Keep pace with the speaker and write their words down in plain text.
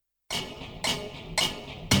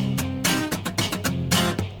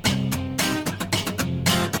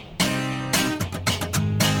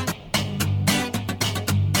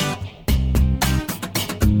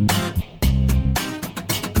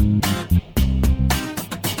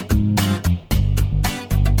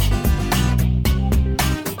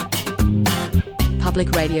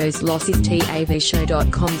Public Radio's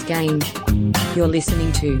LossisTAVShow.com's game. You're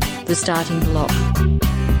listening to The Starting Block.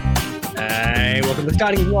 Hey, welcome to The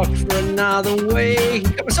Starting Block for another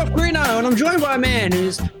week. Got myself Greeno, and I'm joined by a man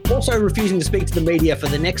who's also refusing to speak to the media for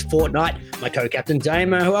the next fortnight, my co-captain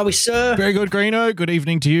Damo. How are we, sir? Very good, Greeno. Good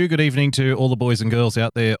evening to you. Good evening to all the boys and girls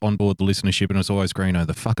out there on board the listenership. And as always, Greeno,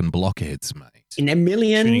 the fucking blockheads, mate. In their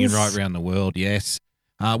millions. Tuning in right around the world, yes.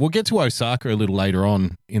 We'll get to Osaka a little later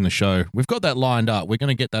on in the show. We've got that lined up. We're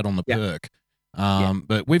going to get that on the perk.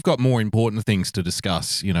 But we've got more important things to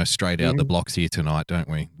discuss, straight out the blocks here tonight, don't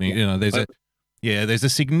we? There's a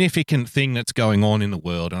significant thing that's going on in the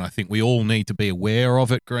world, and I think we all need to be aware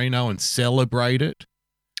of it, Greeno, and celebrate it.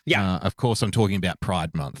 Yeah. Of course, I'm talking about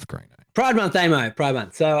Pride Month, Greeno. Pride Month, Amo. Pride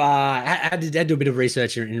Month. So I did do a bit of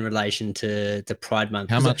research in relation to Pride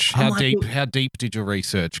Month. How deep did your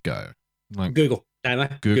research go? Google, Amo.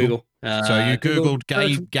 Google. So you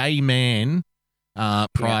Googled gay man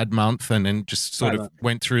Pride Month and then just sort of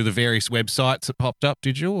went through the various websites that popped up,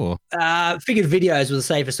 did you? Or figured videos were the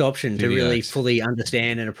safest option to really fully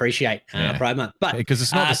understand and appreciate Pride Month. But because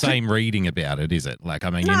it's not the same reading about it, is it? You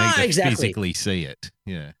need to physically see it.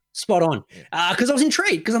 Yeah. Spot on. Because I was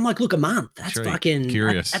intrigued because I'm like, look, a month. That's fucking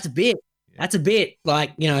curious. That's a bit. That's a bit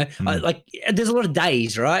there's a lot of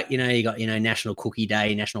days, right? You got, National Cookie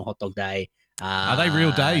Day, National Hot Dog Day. Are they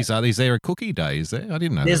real days? Is there a cookie day? Is there? I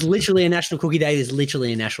didn't know. There's literally a National Cookie Day. There's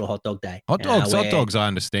literally a National Hot Dog Day. Hot dogs, I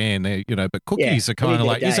understand. But cookies are kind of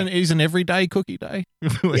like, isn't every day cookie day?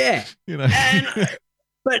 Yeah.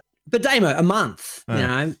 But Damo, a month,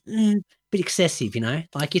 bit excessive,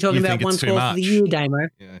 like you're talking about 1/4 of the year, Damo.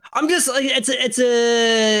 Yeah. I'm just like, it's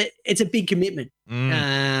a big commitment.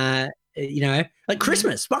 Like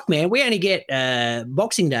Christmas. Fuck, man, we only get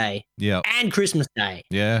Boxing Day and Christmas Day.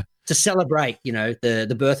 Yeah. To celebrate,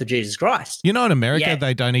 the birth of Jesus Christ. In America,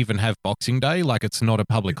 they don't even have Boxing Day. Like, it's not a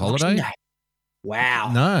public holiday. Day.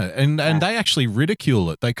 Wow. No, and they actually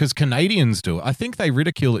ridicule it because Canadians do it. I think they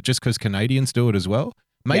ridicule it just because Canadians do it as well.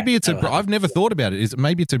 Maybe I've never thought about it.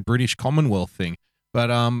 Maybe it's a British Commonwealth thing, but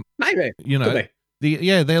maybe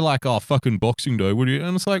they're like, oh, fucking Boxing Day.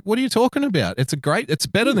 And it's like, what are you talking about? It's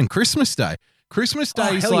better than Christmas Day. Christmas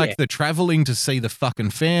Day is the traveling to see the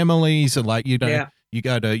fucking families, and like you go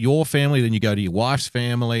to your family, then you go to your wife's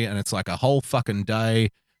family, and it's like a whole fucking day.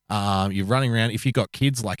 You're running around. If you got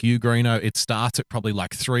kids like you, Greeno, it starts at probably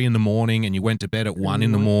like 3 a.m, and you went to bed at 1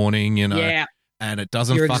 a.m. Yeah. And it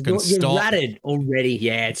doesn't fucking stop. You're ratted already.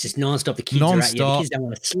 Yeah, it's just nonstop. The kids are at you. The kids don't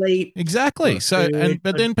want to sleep. Exactly.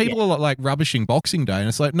 But then people are like rubbishing Boxing Day, and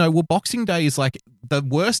it's like, no, well, Boxing Day is like the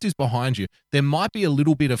worst is behind you. There might be a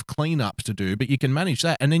little bit of cleanup to do, but you can manage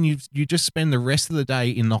that. And then you just spend the rest of the day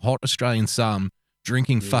in the hot Australian sun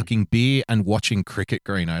drinking fucking beer and watching cricket,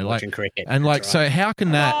 Greeno. Watching cricket. And so how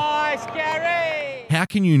can that? Nice, Gary. How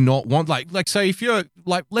can you not want say if you're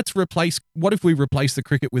like, what if we replace the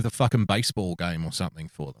cricket with a fucking baseball game or something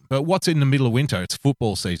for them? But what's in the middle of winter? It's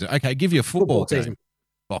football season. Okay, give you a football game. Season.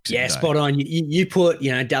 Boxing Day. Spot on. You put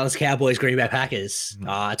Dallas Cowboys, Green Bay Packers.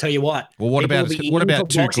 I tell you what. Well, what about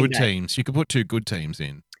two good teams? You could put 2 good teams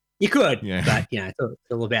in. You could, but it's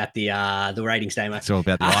all about the ratings, Damo. It's all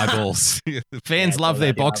about the eyeballs. The fans love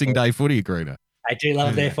their Boxing Day footy, Greeno. I do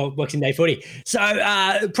love their Boxing Day footy. So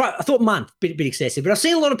I thought month bit excessive, but I've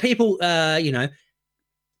seen a lot of people,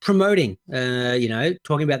 promoting,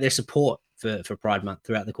 talking about their support for Pride Month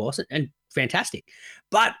throughout the course, and fantastic.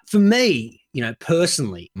 But for me,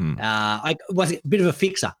 personally, I was a bit of a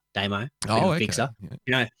fixer, Damo. Fixer.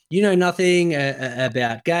 Yeah. You know nothing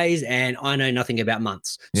about gays, and I know nothing about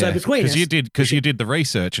months. Yeah. So between us, you did the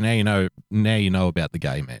research, and now you know about the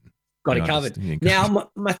gay men. Got it covered. Now,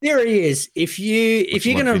 my theory is if you're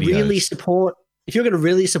going to really support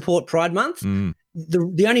Pride Month,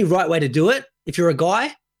 the only right way to do it, if you're a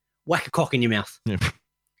guy, whack a cock in your mouth. Yeah.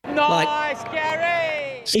 Nice,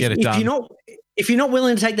 Gary. Just get it done. If you're not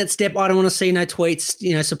willing to take that step, I don't want to see no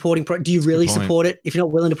tweets, supporting. Do you really support it? If you're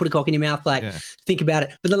not willing to put a cock in your mouth, think about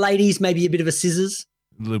it. But the ladies, maybe a bit of a scissors.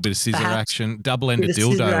 A little bit of scissor action. Double-ended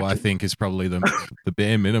dildo, I think, is probably the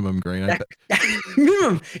bare minimum, Greeno.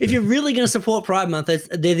 Minimum. If you're really going to support Pride Month,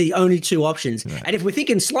 they're the only 2 options. Yeah. And if we're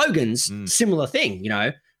thinking slogans, similar thing,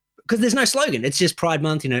 because there's no slogan. It's just Pride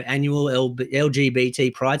Month, annual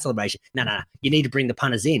LGBT Pride celebration. No. You need to bring the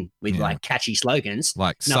punters in with catchy slogans.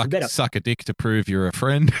 Like suck a dick to prove you're a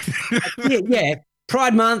friend. yeah.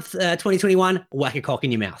 Pride Month 2021, whack a cock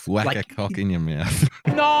in your mouth. Whack a cock in your mouth.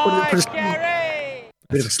 Nice, Gary.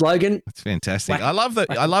 Bit of a slogan. That's fantastic. I love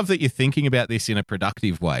that you're thinking about this in a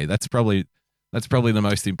productive way. That's probably That's probably the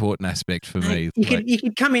most important aspect for me. You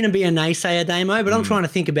could come in and be a naysayer, Damo, but I'm trying to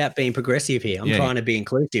think about being progressive here. I'm trying to be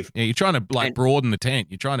inclusive. Yeah, you're trying to broaden the tent.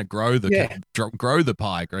 You're trying to grow the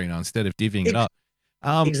pie, Greeno, instead of divvying it up.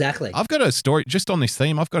 Exactly. I've got a story just on this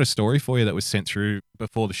theme. I've got a story for you that was sent through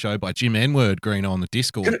before the show by Jim Enward, Greeno, on the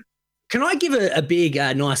Discord. Can I give a big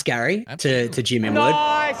nice Gary to Jim Enward?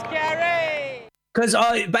 Nice, Gary! Because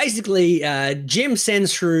Jim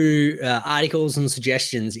sends through articles and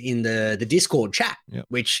suggestions in the Discord chat,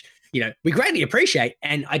 which we greatly appreciate,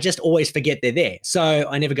 and I just always forget they're there, so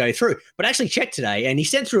I never go through. But I actually checked today, and he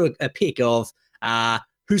sent through a pic of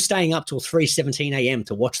who's staying up till 3:17 a.m.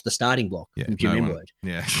 to watch the starting block from Jim Enward.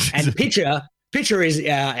 Yeah, and the picture is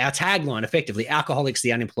our tagline, effectively: alcoholics,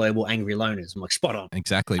 the unemployable, angry loners. I'm like, spot on.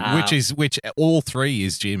 Exactly. Which all three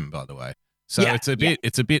is Jim, by the way. So it's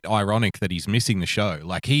a bit ironic that he's missing the show.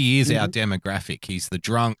 Like, he is our demographic. He's the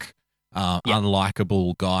drunk,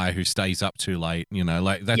 unlikable guy who stays up too late.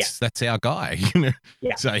 That's our guy.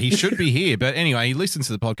 So he should be here. But anyway, he listens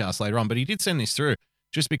to the podcast later on. But he did send this through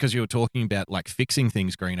just because you were talking about like fixing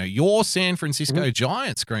things, Greeno. Your San Francisco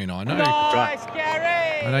Giants, Greeno. I know. Nice, Gary!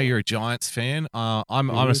 I know you're a Giants fan. I'm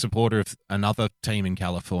a supporter of another team in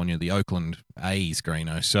California, the Oakland A's,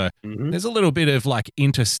 Greeno. So there's a little bit of like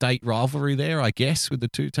interstate rivalry there, I guess, with the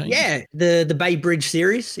two teams. Yeah, the Bay Bridge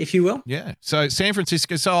series, if you will. Yeah. So San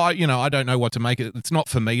Francisco. So I don't know what to make it. It's not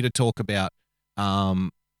for me to talk about.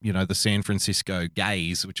 The San Francisco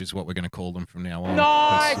Gays, which is what we're going to call them from now on.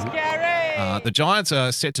 Nice, Gary! The Giants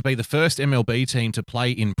are set to be the first MLB team to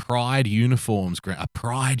play in pride uniforms. A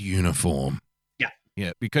pride uniform.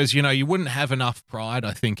 Yeah, because, you wouldn't have enough pride,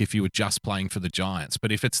 I think, if you were just playing for the Giants.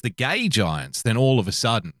 But if it's the gay Giants, then all of a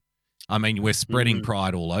sudden, I mean, we're spreading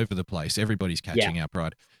pride all over the place. Everybody's catching our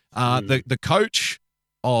pride. The coach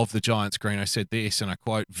of the Giants, Greeno, said this, and I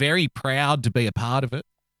quote, "Very proud to be a part of it.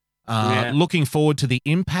 Looking forward to the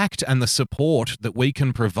impact and the support that we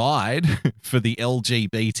can provide for the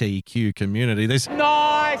LGBTQ community." There's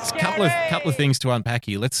a couple of things to unpack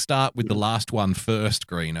here. Let's start with the last one first,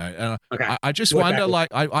 Greeno. Okay. I just wonder,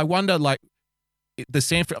 I wonder,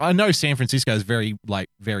 I know San Francisco is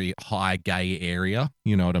very high gay area.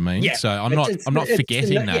 You know what I mean? Yeah. So I'm not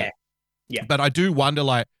forgetting that. Yeah. But I do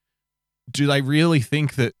wonder, do they really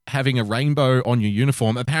think that having a rainbow on your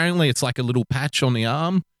uniform? Apparently, it's like a little patch on the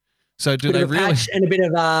arm. So do they really? Patch and a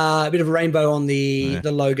bit of a rainbow on the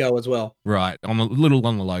logo as well. Right, on the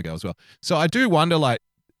logo as well. So I do wonder,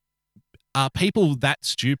 are people that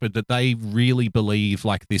stupid that they really believe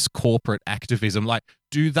this corporate activism?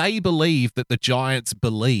 Do they believe that the Giants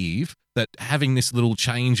believe that having this little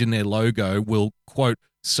change in their logo will, quote,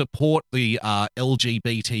 support the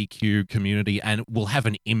LGBTQ community and will have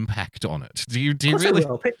an impact on it? Do you really?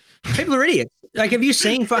 People are idiots. Have you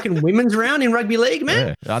seen fucking women's round in rugby league,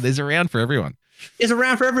 man? Yeah. There's a round for everyone. There's a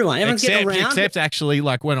round for everyone. Everyone's getting around. Except actually,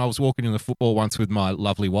 when I was walking in the football once with my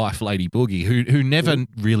lovely wife, Lady Boogie, who never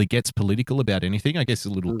really gets political about anything. I guess a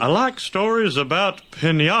little. I like stories about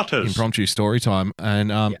pinatas. Impromptu story time.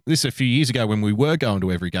 And this a few years ago when we were going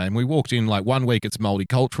to every game, we walked in 1 week it's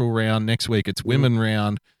multicultural round, next week it's women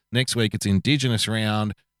round, next week it's Indigenous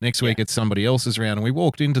round, next week it's somebody else's round. And we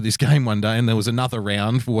walked into this game one day and there was another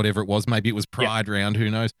round for whatever it was. Maybe it was Pride round, who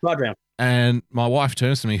knows? Pride round. And my wife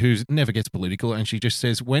turns to me, who never gets political, and she just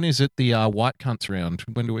says, "When is it the white cunts round?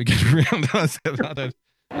 When do we get around?" I said,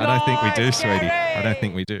 I don't think we do, sweetie. I don't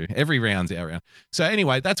think we do. Every round's our round. So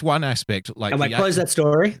anyway, that's one aspect. Close that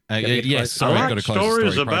story. Yes, sorry, I've got to close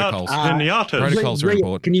stories the story. About pinatas. Protocols are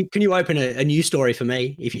important. Can you open a new story for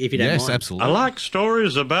me, if you don't mind? Yes, absolutely. I like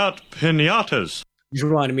stories about pinatas. It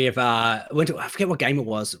reminded me of I forget what game it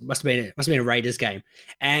was. It must have been a Raiders game,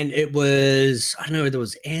 and it was, I don't know whether it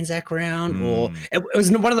was Anzac round or it was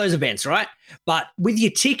one of those events, right? But with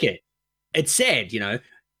your ticket, it said,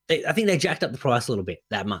 I think they jacked up the price a little bit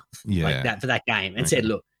that month, for that game, and said,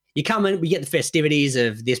 "Look, you come in, we get the festivities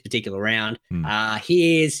of this particular round.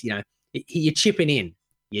 Here's, you're chipping in."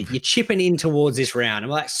 You're chipping in towards this round. I'm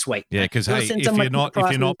like, sweet. Yeah, because if you're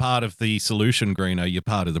not part of the solution, Greeno, you're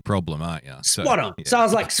part of the problem, aren't you? So, spot on. Yeah. So I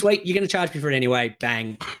was like, sweet, you're going to charge me for it anyway.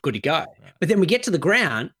 Bang, good to go. But then we get to the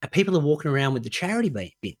ground, and people are walking around with the charity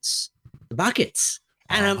bits, the buckets.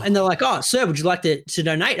 And they're like, "Oh, sir, would you like to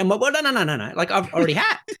donate?" I'm like, "Well, no. I've already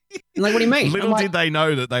had." And what do you mean? Little did they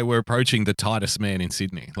know that they were approaching the tightest man in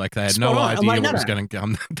Sydney. They had no idea what was going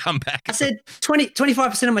to come back. I said,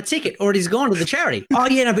 25% of my ticket already's gone to the charity. "Oh,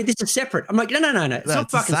 yeah, no, but this is separate." I'm like, no. It's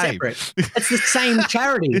not fucking separate. It's the same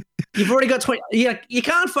charity. You've already got 20. You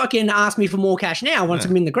can't fucking ask me for more cash now once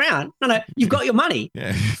I'm in the ground. No, you've got your money.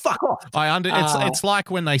 Yeah. Fuck off. It's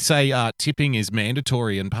like when they say tipping is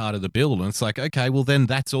mandatory and part of the bill. And it's like, okay, well, then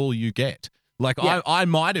that's all you get. Like I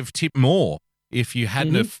might have tipped more if you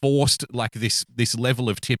hadn't have forced like this level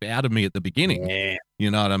of tip out of me at the beginning. Yeah. You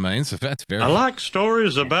know what I mean? So that's very. I like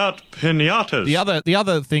stories about pinatas. The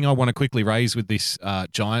other thing I want to quickly raise with this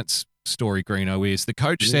Giants story, Greeno, is the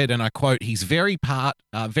coach said, and I quote, he's very proud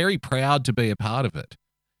to be a part of it.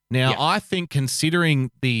 Now, I think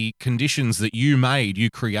considering the conditions that you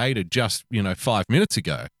created just 5 minutes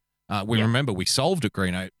ago, remember we solved it,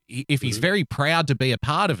 Greeno. If he's very proud to be a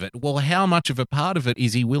part of it, well, how much of a part of it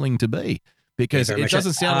is he willing to be? Because it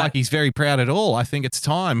doesn't sound like he's very proud at all. I think it's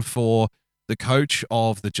time for the coach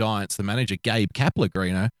of the Giants, the manager, Gabe Kapler,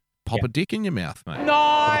 Greeno, pop a dick in your mouth, mate.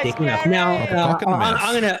 Nice.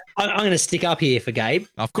 Now, I'm gonna stick up here for Gabe.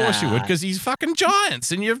 Of course you would, because he's fucking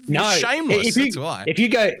Giants, and you're shameless. That's why. If you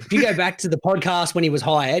go back to the podcast when he was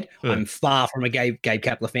hired, I'm far from a Gabe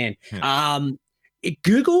Kapler fan. Yeah.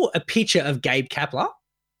 Google a picture of Gabe Kapler.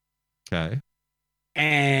 Okay.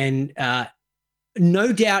 And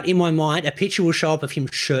no doubt in my mind, a picture will show up of him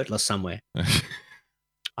shirtless somewhere.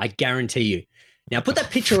 I guarantee you. Now put that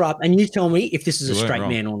picture up and you tell me if this is a straight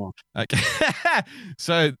man or not. Okay.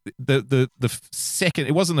 So the second,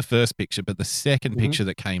 it wasn't the first picture, but the second picture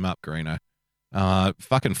that came up, Greeno,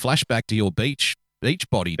 fucking flashback to your beach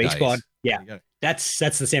body days. Beach bod. Yeah. That's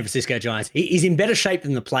the San Francisco Giants. He's in better shape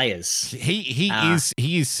than the players. He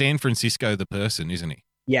is San Francisco the person, isn't he?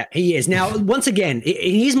 Yeah, he is. Now, once again,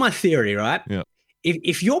 here's my theory, right? Yeah.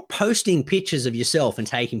 If you're posting pictures of yourself and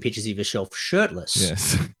taking pictures of yourself shirtless,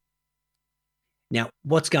 yes. Now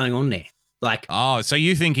what's going on there? Like, so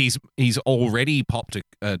you think he's already popped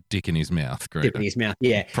a dick in his mouth? Great. Dick in his mouth,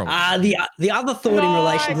 yeah. Probably. The other thought in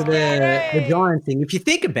relation to the Giant thing, if you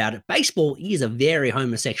think about it, baseball is a very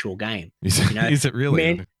homosexual game. Is it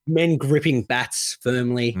really? Men gripping bats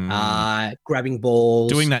firmly, grabbing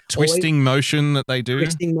balls, doing that twisting motion that they do.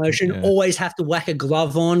 Twisting motion. Always have to whack a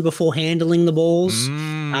glove on before handling the balls.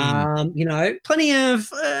 Plenty of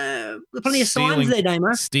signs there,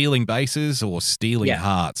 Damo. Stealing bases or stealing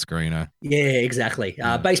hearts, Greeno. Yeah, exactly.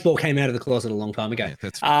 Baseball came out of the closet a long time ago. Yeah,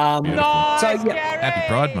 that's nice, Happy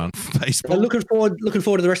Pride Month, baseball. So looking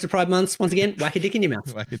forward to the rest of Pride Months. Once again, whack a dick in your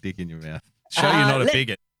mouth. Whack a dick in your mouth. Show you're not a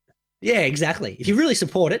bigot. Yeah, exactly. If you really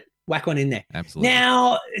support it, whack one in there. Absolutely.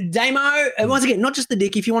 Now, Damo, once again, not just the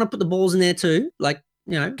dick. If you want to put the balls in there too, go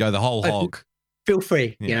the whole hog. Feel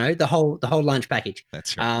free. Yeah. The whole lunch package.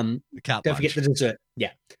 That's right. Don't forget the dessert. Yeah.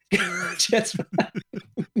 Just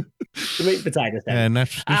the meat and potatoes. And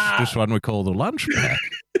that's this one we call the lunch pack.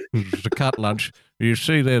 It's the cut lunch. You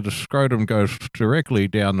see there, the scrotum goes directly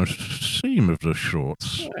down the seam of the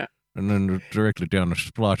shorts, and then directly down the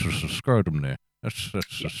splices of scrotum there. That's a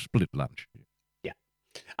split lunch. Yeah.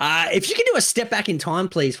 If you can do a step back in time,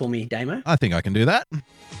 please, for me, Damo. I think I can do that.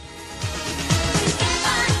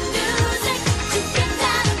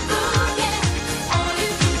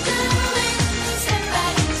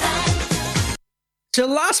 So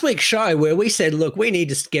last week's show where we said, look, we need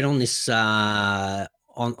to get on this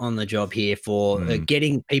on the job here for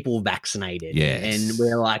getting people vaccinated. Yes. And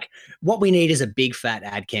we're like, what we need is a big fat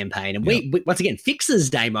ad campaign. And we once again, fixers,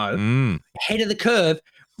 Damo, ahead of the curve.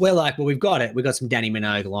 We're like, well, we've got it. We've got some Danny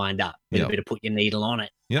Minogue lined up with a bit of put your needle on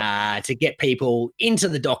it to get people into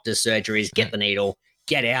the doctor's surgeries, get the needle,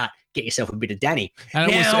 get out, get yourself a bit of Danny.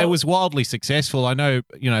 And it was wildly successful. I know,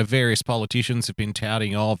 various politicians have been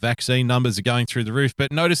touting, vaccine numbers are going through the roof,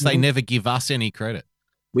 but notice they never give us any credit.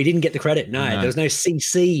 We didn't get the credit. No, there was no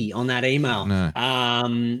CC on that email. No.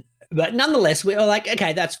 But nonetheless, we were like,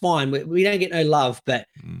 okay, that's fine. We don't get no love. But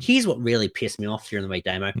here's what really pissed me off during the week,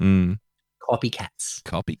 Damo. Copycats.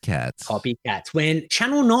 When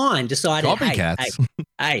Channel 9 decided,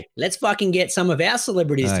 hey, let's fucking get some of our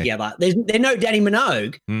celebrities together. There's no Danny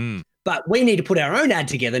Minogue, but we need to put our own ad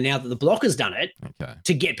together now that the Blocker's done it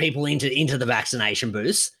to get people into the vaccination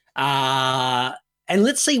booths. And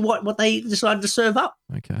let's see what they decided to serve up.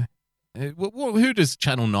 Okay. Who does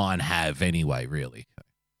Channel 9 have anyway, really?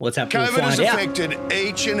 What's happening? COVID has affected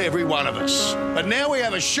each and every one of us. But now we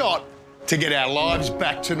have a shot to get our lives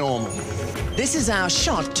back to normal. This is our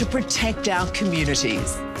shot to protect our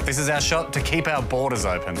communities. This is our shot to keep our borders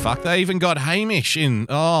open. Fuck, they even got Hamish in.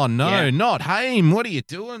 Oh, no, not Haim. What are you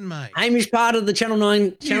doing, mate? Hamish part of the Channel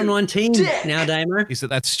 9 team now, Damo. Is it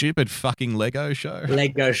that stupid fucking Lego show?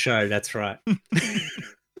 Lego show, that's right.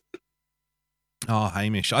 Oh,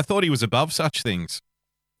 Hamish. I thought he was above such things.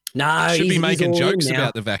 No, should be making jokes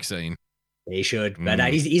about the vaccine. He should, but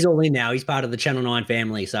he's all in now. He's part of the Channel 9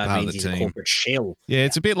 family, so it means he's a corporate shell. Yeah,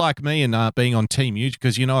 it's a bit like me and being on Team YouTube,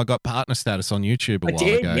 because I got partner status on YouTube a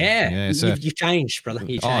while ago. Yeah. So, you've changed, brother.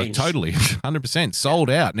 You changed. Oh, totally, 100%. Sold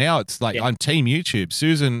out. Now it's like I'm Team YouTube.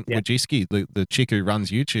 Susan Wojcicki, the chick who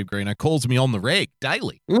runs YouTube, Greeno, calls me on the reg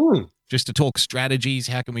daily. Just to talk strategies.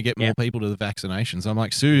 How can we get more people to the vaccinations? I'm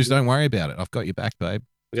like, Suze, don't worry about it. I've got your back, babe.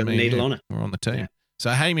 We got the needle on it. We're on the team. Yeah. So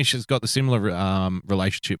Hamish has got the similar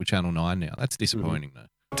relationship with Channel 9 now. That's disappointing, though.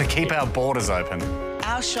 To keep our borders open.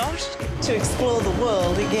 Our shot to explore the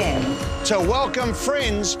world again. To welcome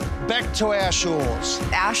friends back to our shores.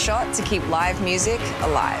 Our shot to keep live music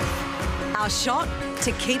alive. Our shot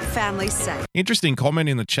to keep families safe. Interesting comment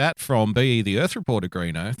in the chat from BE the Earth Reporter,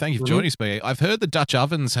 Greeno. Thank you for joining us, BE. I've heard the Dutch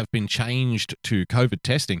ovens have been changed to COVID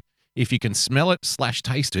testing. If you can smell it /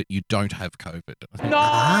 taste it, you don't have COVID. That's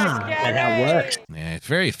how it works. Yeah, it's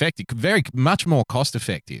very effective. Much more cost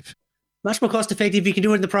effective. Much more cost effective. You can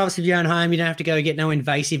do it in the privacy of your own home. You don't have to go get no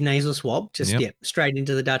invasive nasal swab. Just straight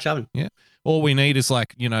into the Dutch oven. Yeah. All we need is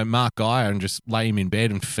Mark Geyer and just lay him in bed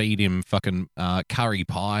and feed him fucking curry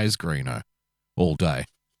pies, Greeno, all day.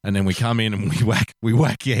 And then we come in and we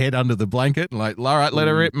whack your head under the blanket and all right, let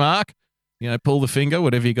her rip, Mark. Pull the finger,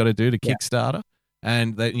 whatever you got to do to kickstart her.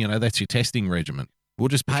 And that that's your testing regimen. We'll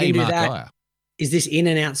just pay Mark Geyer. Is this in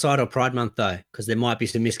and outside of Pride Month though? Because there might be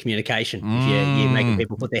some miscommunication if you're making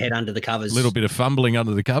people put their head under the covers. A little bit of fumbling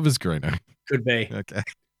under the covers, Greeno. Could be. Okay.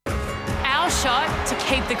 Our shot to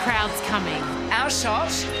keep the crowds coming. Our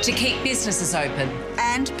shot to keep businesses open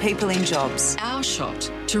and people in jobs. Our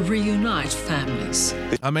shot to reunite families.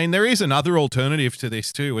 I mean, there is another alternative to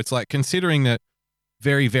this too. It's like, considering that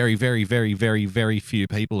very, very, very, very, very, very few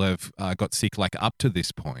people have got sick up to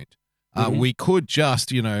this point. We could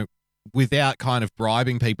just, without kind of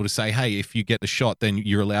bribing people to say, hey, if you get the shot, then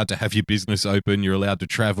you're allowed to have your business open, you're allowed to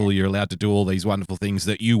travel, you're allowed to do all these wonderful things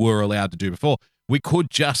that you were allowed to do before. We could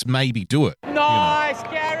just maybe do it. Nice,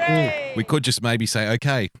 Gary! We could just maybe say,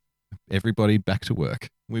 okay, everybody back to work.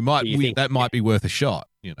 That might be worth a shot.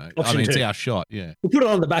 It's our shot. Yeah. We'll put it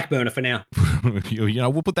on the back burner for now.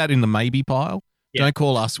 We'll put that in the maybe pile. Yeah. Don't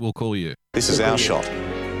call us, we'll call you. This is our shot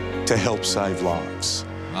to help save lives.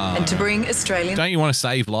 And to bring Australian... Don't you want to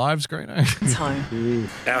save lives, Greeno? It's home.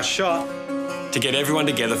 Our shot to get everyone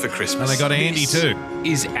together for Christmas. And they got Andy too.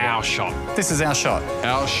 Is our shot. This is our shot.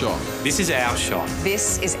 Our shot. This is our shot.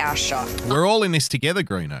 This is our shot. We're all in this together,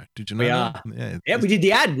 Greeno. Did you know that? Yeah, we did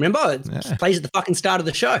the ad, remember? It plays at the fucking start of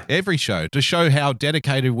the show. Every show, to show how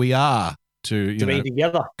dedicated we are to be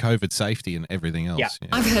together. COVID safety and everything else. Yeah.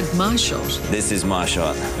 I've had my shot. This is my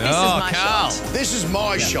shot. This is my Carl. shot. This is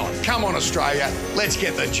my shot. Come on, Australia. Let's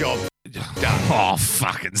get the job done. Oh,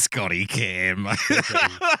 fucking Scotty Cam.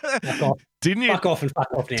 Fuck off. Didn't you? Fuck off and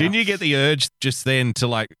fuck off now. Didn't you get the urge just then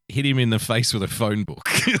to hit him in the face with a phone book,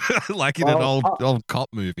 like in an old cop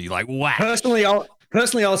movie, whack? Personally,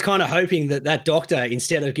 I was kind of hoping that doctor,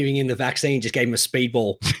 instead of giving him the vaccine, just gave him a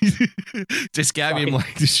speedball. Just gave him a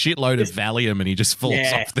shitload of Valium and he just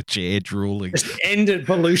falls off the chair drooling. Just ended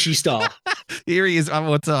Belushi style. Here he is one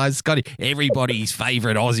more time, Scotty. Everybody's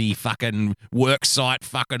favourite Aussie fucking worksite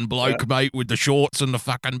fucking bloke, mate, with the shorts and the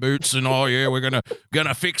fucking boots and we're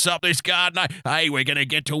gonna fix up this garden. Hey, we're gonna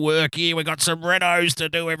get to work here. We got some renos to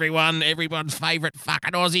do, everyone. Everyone's favourite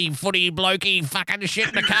fucking Aussie footy blokey fucking shit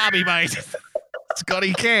McCarby, mate.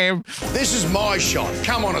 Scotty Cam. This is my shot.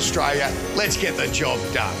 Come on, Australia. Let's get the job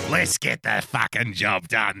done. Let's get the fucking job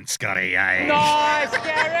done, Scotty. Nice,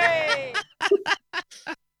 Gary!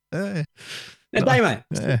 Now, Damo,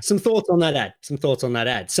 some thoughts on that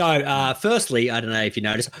ad. So, firstly, I don't know if you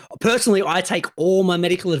noticed, personally, I take all my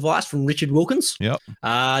medical advice from Richard Wilkins. Yep.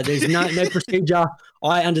 There's no procedure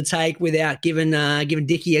I undertake without giving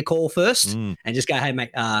Dickie a call first and just go, hey,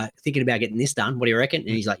 mate, thinking about getting this done. What do you reckon?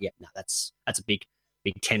 And he's like, yeah, no, that's a big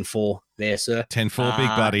 10-4 there, sir. 10-4, big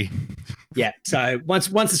buddy. Yeah. So once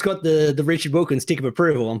it's got the Richard Wilkins tick of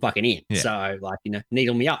approval, I'm fucking in. Yeah. So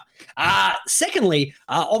needle me up. Secondly,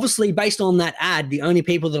 obviously based on that ad, the only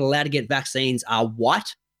people that are allowed to get vaccines are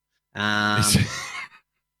white.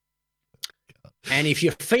 And if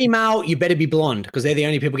you're female, you better be blonde because they're the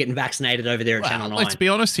only people getting vaccinated over there at Channel 9. Let's be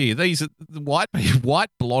honest here. These white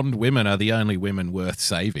blonde women are the only women worth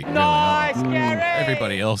saving. Nice, really Gary!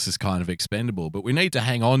 Everybody else is kind of expendable, but we need to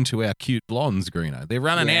hang on to our cute blondes, Greeno. They're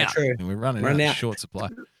running out. True. We're running out. Short supply.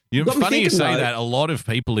 It's got me funny you thinking, say though. that. A lot of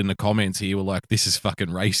people in the comments here were like, this is fucking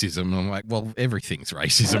racism. I'm like, well, everything's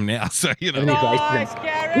racism now. So, Nice,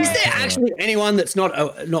 Gary! Is there actually anyone that's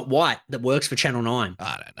not white that works for Channel 9?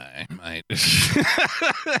 I don't know, mate.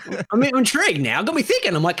 I'm intrigued now. Got me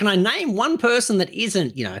thinking. I'm like, can I name one person that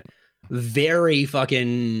isn't, very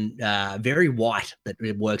fucking very white that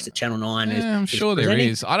works at Channel 9. I'm sure there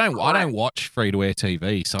is. I don't watch free-to-air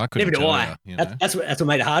TV, so I couldn't. Never do tell I. you, know? That's what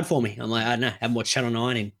made it hard for me. I'm like, I don't know, haven't watched Channel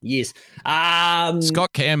 9 in years.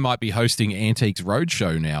 Scott Cam might be hosting Antiques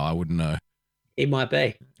Roadshow now. I wouldn't know. It might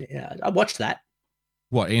be. Yeah, I watched that.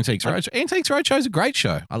 What, Antiques Roadshow? Antiques Roadshow is a great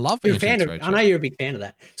show. I love Antiques Roadshow. I know you're a big fan of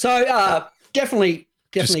that. So definitely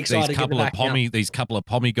excited these to get back now. These couple of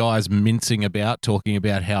pommy guys mincing about, talking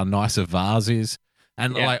about how nice a vase is.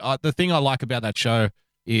 And the thing I like about that show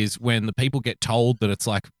is when the people get told that it's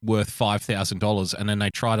like worth $5,000 and then they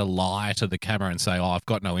try to lie to the camera and say, I've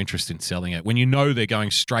got no interest in selling it. When you know they're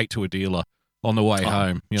going straight to a dealer on the way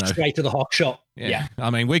home, straight to the hock shop. Yeah.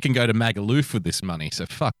 I mean, we can go to Magaluf with this money, so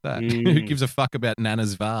fuck that. Who gives a fuck about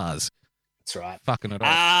Nana's vase? That's right. Fucking it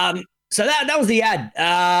up. So that was the ad.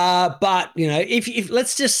 But if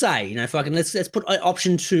let's just say, fucking let's put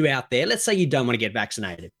option 2 out there. Let's say you don't want to get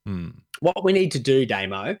vaccinated. What we need to do,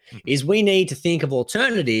 Damo, is we need to think of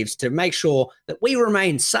alternatives to make sure that we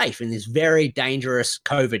remain safe in this very dangerous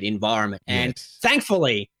COVID environment. And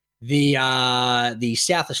thankfully, the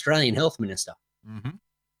South Australian Health Minister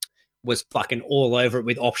was fucking all over it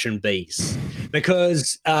with option Bs,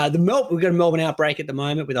 because we've got a Melbourne outbreak at the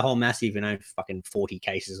moment with a whole massive, fucking 40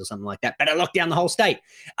 cases or something like that. Better lock down the whole state.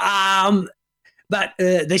 But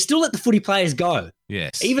they still let the footy players go.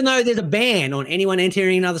 Yes. Even though there's a ban on anyone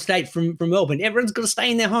entering another state from Melbourne, everyone's got to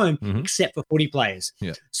stay in their home except for footy players.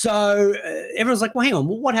 Yeah. So everyone's like, well, hang on,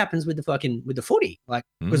 what happens with the footy? Like,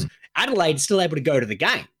 because Adelaide's still able to go to the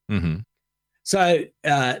game. So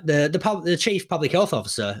the chief public health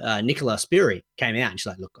officer, Nicola Spiri, came out and she's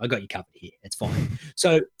like, look, I got you covered here. It's fine.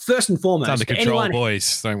 So first and foremost, it's under control,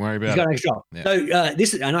 boys. Don't worry about it. Yeah. So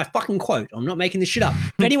this is, and I fucking quote, I'm not making this shit up.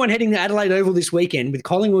 For anyone heading to Adelaide Oval this weekend with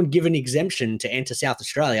Collingwood given exemption to enter South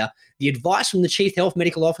Australia, the advice from the chief health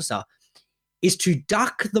medical officer is to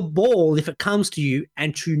duck the ball if it comes to you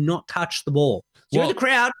and to not touch the ball. So you're in the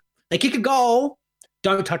crowd, they kick a goal,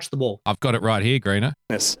 don't touch the ball. I've got it right here, Greener.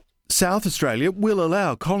 Yes. South Australia will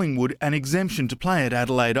allow Collingwood an exemption to play at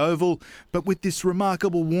Adelaide Oval, but with this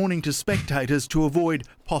remarkable warning to spectators to avoid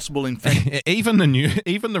possible infection. Even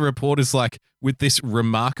the reporters, like, with this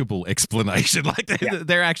remarkable explanation, like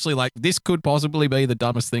they're actually like, this could possibly be the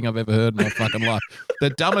dumbest thing I've ever heard in my fucking life.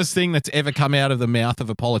 The dumbest thing that's ever come out of the mouth of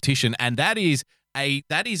a politician, and that is a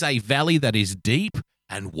valley that is deep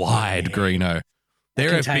and wide, Greeno.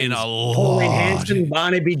 There have been a lot. Pauline Hanson,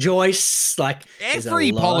 Barnaby Joyce, like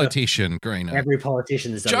every politician, Greeno. Every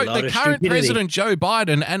politician is a lot the of current stupidity. president, Joe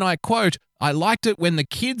Biden, and I quote, I liked it when the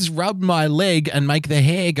kids rub my leg and make the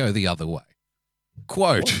hair go the other way.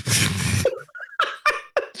 Quote.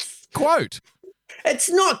 Quote. It's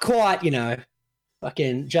not quite,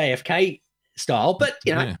 fucking JFK style, but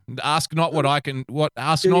ask not what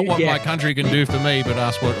my country can do for me, but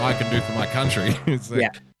ask what I can do for my country.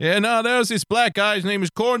 There was this black guy, his name was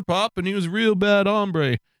Corn Pop, and he was a real bad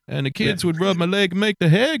hombre, and the kids would rub my leg and make the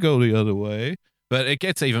hair go the other way. But it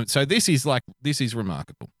gets even. So this is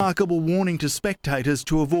remarkable. Remarkable warning to spectators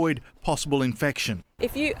to avoid possible infection.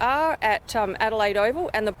 If you are at Adelaide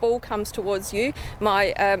Oval and the ball comes towards you, my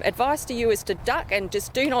advice to you is to duck and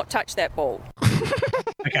just do not touch that ball.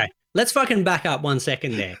 Okay. Let's fucking back up 1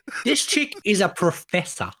 second there. This chick is a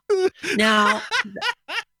professor. Now,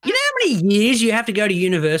 you know how many years you have to go to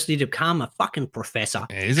university to become a fucking professor?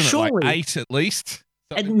 Yeah, isn't it like 8 at least?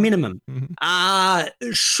 At minimum.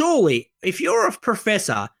 Surely, if you're a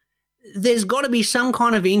professor, there's got to be some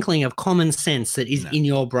kind of inkling of common sense that is in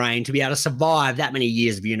your brain to be able to survive that many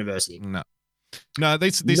years of university. No,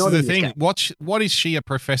 this is the thing. What is she a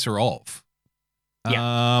professor of?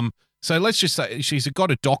 Yeah. So let's just say she's got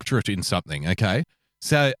a doctorate in something, okay?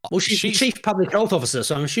 So she's the chief public health officer,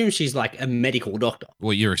 so I'm assuming she's like a medical doctor.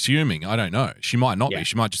 Well, you're assuming. I don't know. She might not be.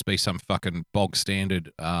 She might just be some fucking bog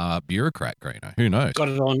standard bureaucrat, Greeno. Who knows? Got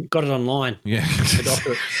it online. Yeah.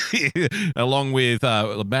 The doctorate. Along with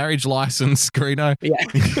a marriage license, Greeno.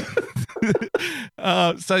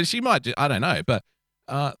 Yeah. So she might. I don't know, but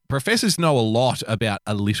professors know a lot about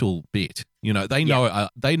a little bit. They know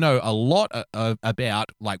a lot about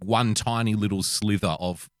like one tiny little slither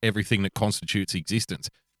of everything that constitutes existence.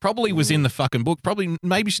 Probably was in the fucking book.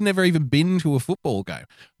 Maybe she's never even been to a football game.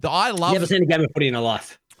 Never seen a game of footy in her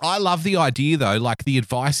life. I love the idea though. Like the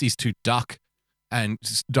advice is to duck and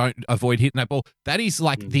don't avoid hitting that ball. That is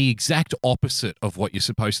like the exact opposite of what you're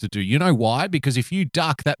supposed to do. You know why? Because if you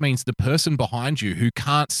duck, that means the person behind you who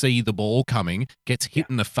can't see the ball coming gets hit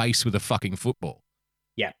in the face with a fucking football.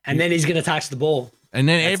 Yeah, and then he's going to touch the ball. And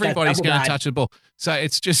then everybody's going to touch the ball. So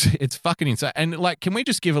it's fucking insane. And like, can we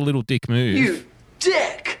just give a little dick move? You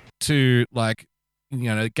dick! To like,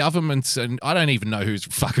 governments, and I don't even know who's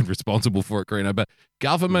fucking responsible for it, Greeno, but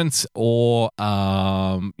governments or,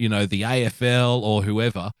 the AFL or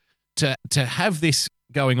whoever, to have this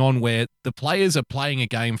going on where the players are playing a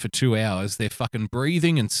game for 2 hours, they're fucking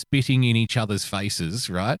breathing and spitting in each other's faces,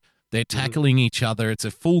 right? They're tackling each other. It's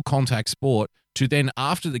a full contact sport. To then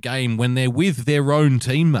after the game, when they're with their own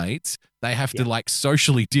teammates, they have to like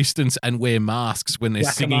socially distance and wear masks when they're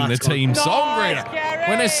singing the team song. Greeno.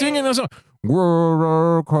 When they're singing the song.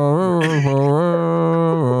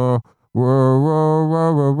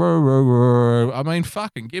 I mean,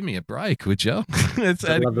 fucking give me a break, would you?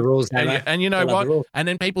 I love the rules, and you know what? And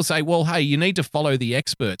then people say, well, hey, you need to follow the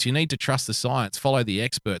experts. You need to trust the science. Follow the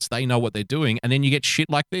experts. They know what they're doing. And then you get shit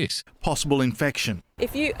like this. Possible infection.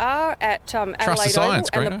 If you are at Adelaide Oval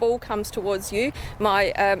and the ball comes towards you,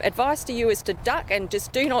 my advice to you is to duck and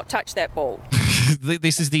just do not touch that ball.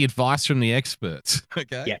 This is the advice from the experts.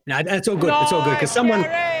 Okay. Yeah, no, that's all good. It's all good because someone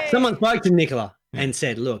spoke to Nicola and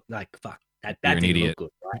said, "Look, like fuck, that didn't look good.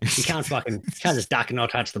 Right? You can't just duck and not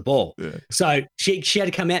touch the ball." Yeah. So she had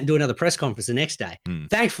to come out and do another press conference the next day.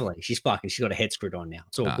 Thankfully, she's got her head screwed on now.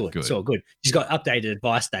 It's all good. It's all good. She's got updated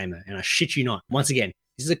advice, Damo, and I shit you not. Once again,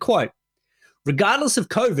 this is a quote. Regardless of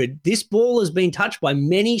COVID, this ball has been touched by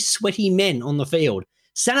many sweaty men on the field.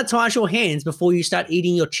 Sanitize your hands before you start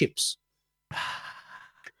eating your chips.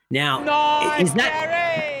 Now, is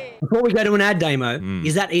that, before we go to an ad, Damo,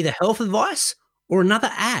 is that either health advice or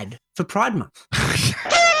another ad for Pride Month?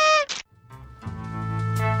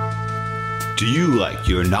 Do you like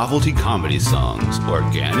your novelty comedy songs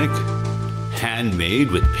organic?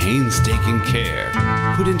 Handmade with painstaking care,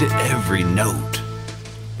 put into every note?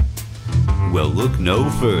 Well, look no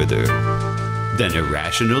further than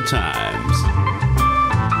Irrational Times.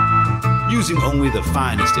 Using only the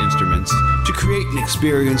finest instruments to create an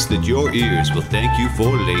experience that your ears will thank you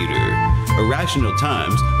for later. Irrational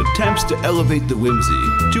Times attempts to elevate the whimsy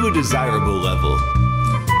to a desirable level.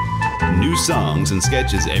 New songs and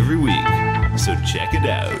sketches every week, so check it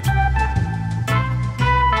out.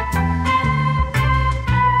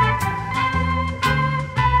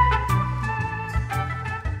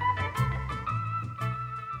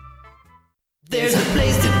 There's a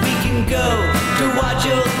place that we can go to watch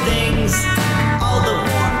old things. All the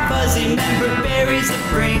warm, fuzzy member berries it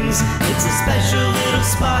brings. It's a special little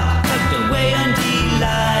spot tucked away on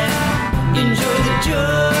D-Live. Enjoy the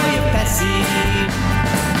joy of Pessy.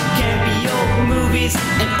 Campy old movies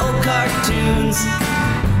and old cartoons.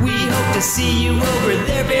 We hope to see you over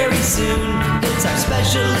there very soon. It's our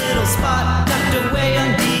special little spot tucked away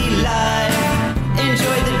on D-Live.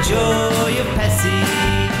 Enjoy the joy of Pessy.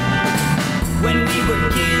 When we were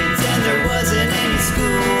kids and there wasn't any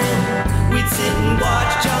school, we'd sit and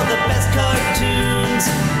watch all the best cartoons,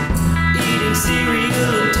 eating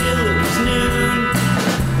cereal until it was noon.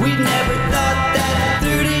 We never thought that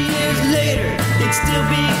 30 years later it'd still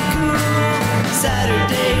be cool.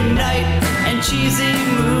 Saturday night and cheesy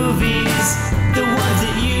movies, the ones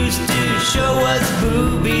that used to show us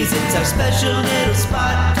boobies. It's our special little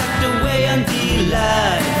spot tucked away on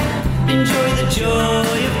D-Live. Enjoy the joy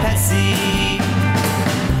of Pessy.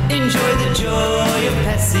 Enjoy the joy of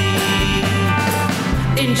Pessy.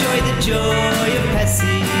 Enjoy the joy of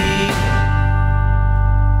Pessy.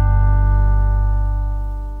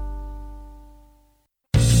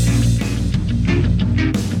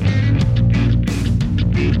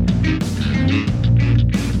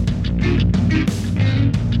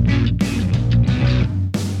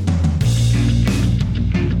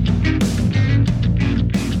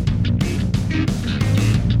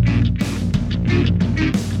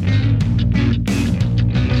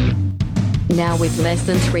 Now with less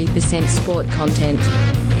than 3% sport content.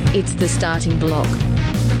 It's The Starting Block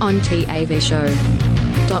on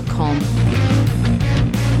TAVShow.com.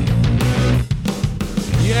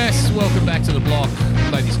 Yes, welcome back to The Block.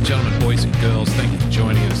 Ladies and gentlemen, boys and girls, thank you for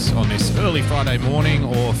joining us on this early Friday morning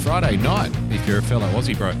or Friday night if you're a fellow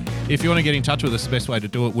Aussie bro. If you want to get in touch with us, the best way to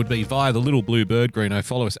do it would be via the little blue bird, Greeno.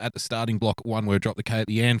 Follow us at The Starting Block, one word, drop the K at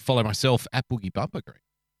the end. Follow myself at Boogie Bumper, Green.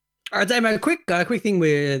 All right, Dave, a quick thing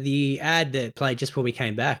where the ad that played just before we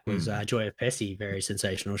came back was Joy of Pessy, very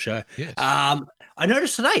sensational show. Yes. I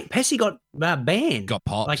noticed today Pessy got banned. Got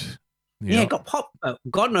popped. Got popped.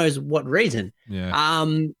 God knows what reason. Yeah.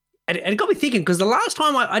 And it got me thinking because the last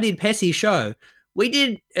time I did Pessy's show, we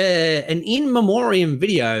did an in memoriam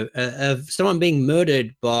video of someone being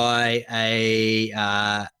murdered by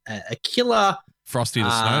a killer. Frosty the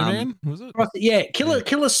Snowman, was it?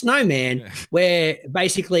 Killer Snowman, where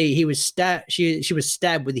basically he was stabbed. She was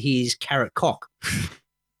stabbed with his carrot cock.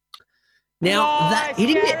 Now he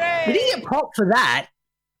didn't get popped for that,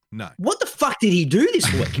 No. What the fuck did he do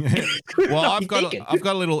this week? Well, I've got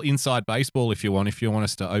a little inside baseball if you want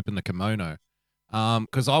us to open the kimono.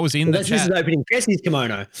 Because I was in the chat. This is opening Jesse's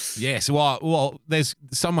kimono. Yes, well, there's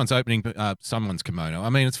someone's opening someone's kimono. I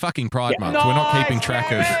mean, it's fucking Pride Month. We're not keeping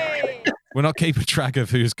track of. We're not keeping track of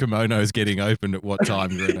whose kimono is getting opened at what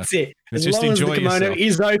time. That's it. As long as the kimono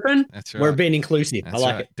is open, that's right. We're being inclusive. That's I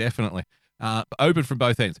like right, it. Definitely. Open from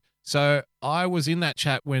both ends. So I was in that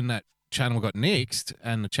chat when that channel got nixed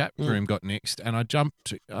and the chat room got nixed, and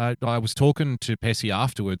I was talking to Pessy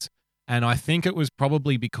afterwards, and I think it was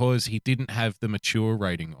probably because he didn't have the mature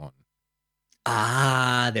rating on.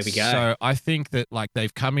 There we go. So I think that like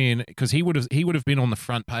they've come in because he would have been on the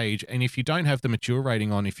front page, and if you don't have the mature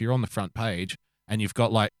rating on, if you're on the front page and you've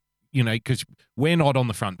got like, you know, because we're not on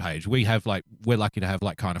the front page, we're lucky to have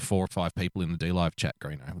like kind of 4 or 5 people in the D Live chat,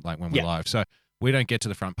 Greeno, like when we're live, so we don't get to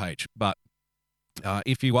the front page. But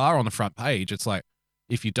if you are on the front page, it's like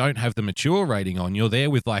if you don't have the mature rating on, you're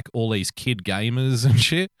there with like all these kid gamers and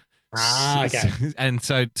shit. Okay. And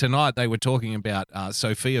so tonight they were talking about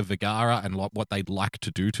Sofia Vergara and what they'd like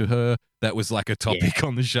to do to her. That was like a topic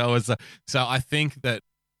on the show. So I think that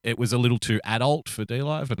it was a little too adult for D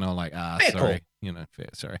Live, and I'm like, sorry, cool. you know, fair,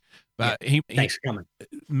 sorry. But thanks for coming.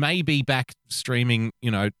 May be back streaming, you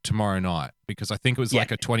know, tomorrow night, because I think it was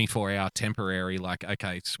like a 24-hour temporary, like,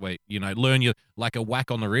 okay, sweet, you know, learn your, like a whack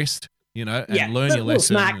on the wrist, you know, and learn your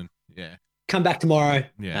lesson. And, come back tomorrow.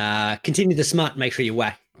 Yeah. Continue the smut. Make sure you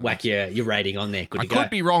whack your rating on there. Good to go. I could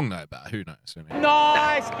be wrong though, but who knows? I mean,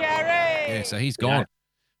 Nice, Gary. yeah, so he's gone.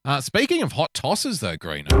 Speaking of hot tosses though,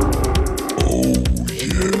 Greeno.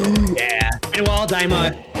 Yeah. Been a while,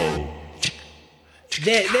 Damo.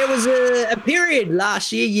 There was a period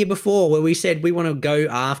last year before, where we said we want to go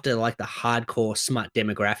after like the hardcore smut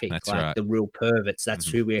demographic, That's like right. the real perverts. That's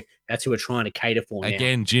who we're trying to cater for.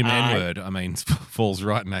 Again, now. Jim N-word, I mean, falls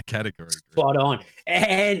right in that category. Spot on.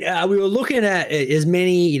 And we were looking at as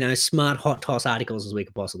many, you know, smart hot toss articles as we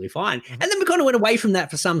could possibly find. And then we kind of went away from that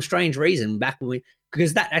for some strange reason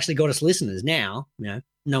because that actually got us listeners. Now, you know,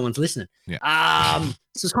 no one's listening. Yeah.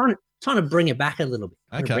 So it's trying to bring it back a little bit.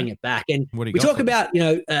 Okay. Bring it back. And What do you we got talk for about, you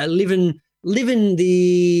know, living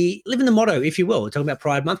the motto, if you will. We're talking about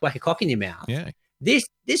Pride Month, whack a cock in your mouth. Yeah.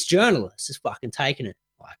 This journalist is fucking taking it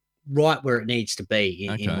like right where it needs to be,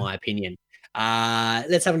 in my opinion.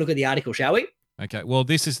 Let's have a look at the article, shall we? Okay. Well,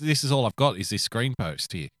 this is all I've got is this screen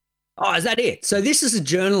post here. Oh, is that it? So this is a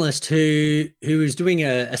journalist who is doing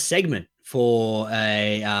a segment for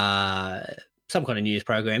some kind of news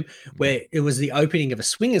program where it was the opening of a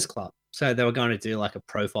swingers club. So they were going to do like a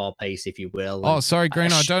profile piece, if you will. Oh, sorry,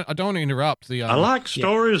 Green. I don't want to interrupt. I like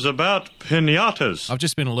stories about pinatas. I've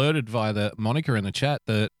just been alerted via the moniker in the chat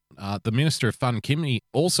that the Minister of Fun, Kimmy,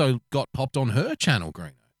 also got popped on her channel,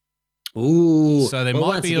 Green. Ooh. So there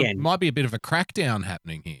might be a bit of a crackdown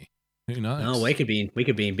happening here. Who knows? No, we could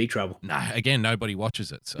be in big trouble. No, again, nobody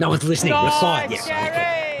watches it. So. No one's listening. We're fine.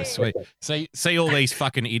 That's sweet. See all these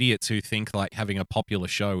fucking idiots who think like having a popular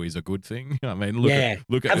show is a good thing. I mean, look at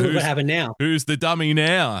what happened now. Who's the dummy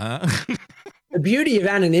now, huh? The beauty of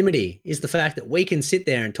anonymity is the fact that we can sit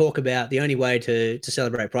there and talk about the only way to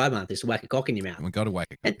celebrate Pride Month is to whack a cock in your mouth. We've got to whack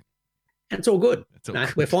a cock. And it's all good.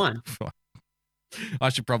 We're fine. I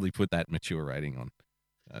should probably put that mature rating on.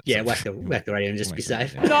 Whack the radio and just be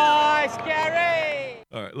safe. Nice, Gary.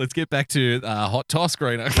 All right, let's get back to hot toss,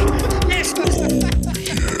 Greeno. Yes.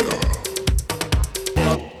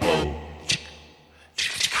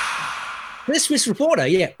 This Swiss reporter,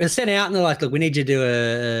 was sent out and they're like, look, we need you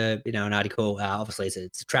to do an article. Obviously,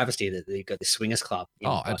 it's a travesty that you've got this swingers club.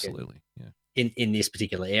 Absolutely. Yeah. In this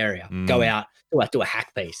particular area. Go out, do a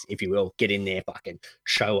hack piece, if you will. Get in there, fucking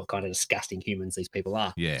show what kind of disgusting humans these people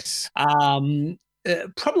are. Yes.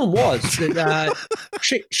 Problem was that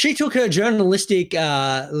she took her journalistic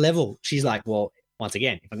level. She's like, well, once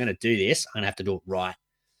again, if I'm going to do this, I'm going to have to do it right.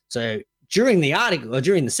 So during the article or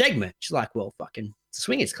during the segment, she's like, well, fucking it's a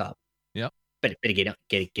swingers club. Yep. Better get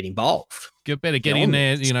involved. Better get in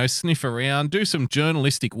there, you know, sniff around, do some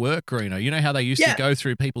journalistic work, Greeno. You know how they used to go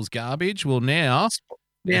through people's garbage? Well, now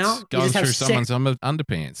it's going through someone's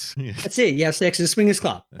underpants. Yeah. That's it. You have sex in a swingers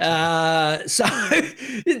club. So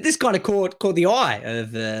this kind of caught the eye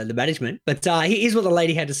of the management. But here's what the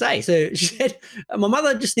lady had to say. So she said, my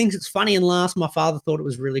mother just thinks it's funny and laughs. My father thought it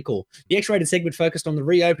was really cool. The X-rated segment focused on the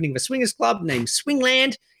reopening of a swingers club named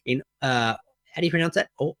Swingland in, how do you pronounce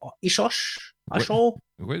that? Ishosh? Where?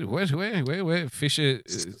 Fisher?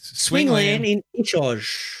 Swingland in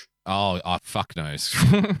Ishosh. Oh, fuck knows.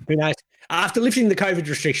 Who knows? After lifting the COVID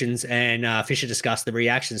restrictions, and Fisher discussed the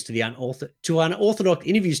reactions to the unorthodox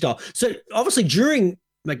interview style. So obviously during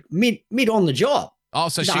like mid on the job, Oh,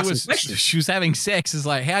 so she was having sex. It's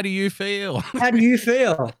like, how do you feel? How do you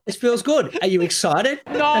feel? This feels good. Are you excited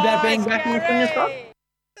about being back in the swingers club?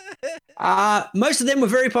 Most of them were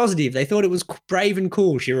very positive. They thought it was brave and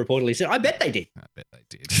cool, she reportedly said. I bet they did.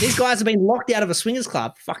 These guys have been locked out of a swingers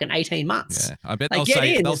club for fucking 18 months. Yeah, I bet they'll say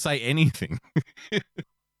anything. They'll say anything.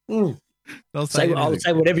 I'll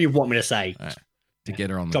say whatever you want me to say. To get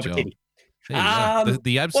her on the job.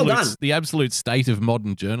 The absolute state of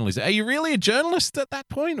modern journalism. Are you really a journalist at that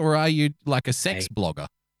point, or are you like a sex blogger?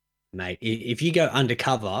 Mate, if you go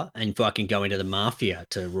undercover and fucking go into the mafia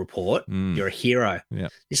to report, you're a hero. Yeah.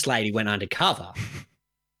 This lady went undercover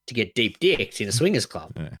to get deep dicked in a swingers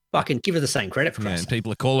club. Yeah. Fucking give her the same credit for Christ's sake. And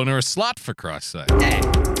people are calling her a slut for Christ's sake. Yeah.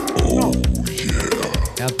 Oh,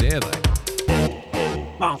 yeah. How dare they?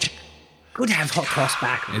 Well, good to have Hot Cross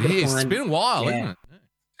back. It is. It's been a while, isn't it?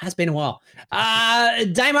 Has been a while.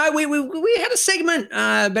 Damo, we had a segment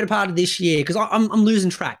better part of this year because I'm losing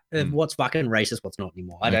track of what's fucking racist, what's not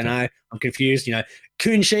anymore. I don't know. I'm confused.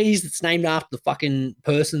 Coon cheese that's named after the fucking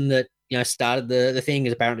person that started the thing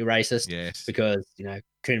is apparently racist. Yes. Because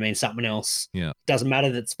coon means something else. Yeah. Doesn't matter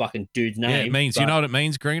that it's fucking dude's name. Yeah, it means you know what it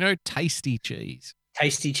means, Greeno? Tasty cheese.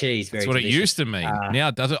 Tasty cheese. Very That's what delicious. It used to mean. Now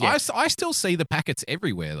it doesn't. Yeah. I still see the packets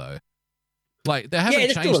everywhere though. Like they haven't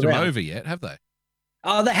changed them over yet, have they?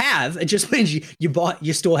 Oh, they have. It just means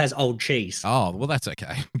your store has old cheese. Oh, well, that's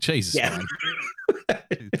okay. Cheese is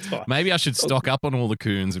fine. Maybe I should stock up on all the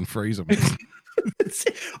coons and freeze them.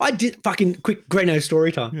 I did fucking quick Greeno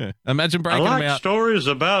story time. Yeah. Imagine breaking them out. Stories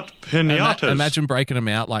about pinatas. Imagine breaking them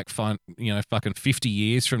out like fucking 50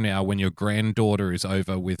 years from now when your granddaughter is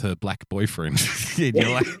over with her black boyfriend.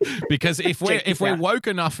 Because if we're woke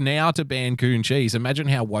enough now to ban coon cheese, imagine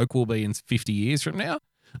how woke we'll be in 50 years from now.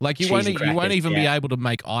 Like you won't even be able to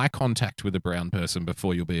make eye contact with a brown person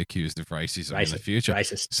before you'll be accused of racism in the future.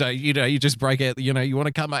 Racist. So you just break out. You want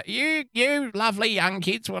to come. You lovely young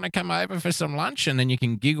kids want to come over for some lunch, and then you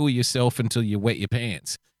can giggle yourself until you wet your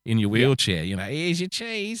pants in your wheelchair. Here's your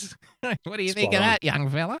cheese. What do you think of that, young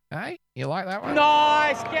fella? Hey, you like that one?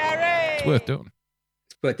 Nice, Gary. It's worth doing.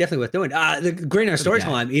 But definitely worth doing. The Greeno story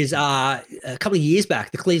time is a couple of years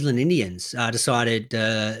back, the Cleveland Indians decided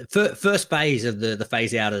first phase of the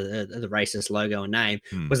phase out of the racist logo and name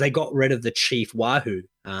was they got rid of the Chief Wahoo,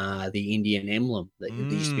 the Indian emblem that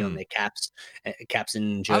used to be on their caps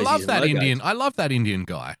and jerseys. I love that Indian. I love that Indian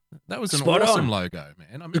guy. That was an awesome logo,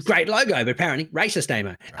 man. It's a great logo, but apparently racist,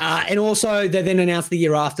 Damo. And also they then announced the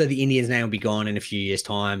year after the Indians name will be gone in a few years'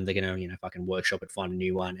 time. They're gonna fucking workshop it, find a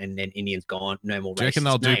new one, and then Indians gone, no more. Do you reckon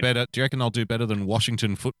they'll do better? Do you reckon they'll do better than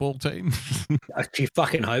Washington football team? I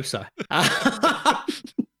fucking hope so.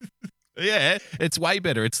 Yeah, it's way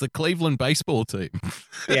better. It's the Cleveland baseball team.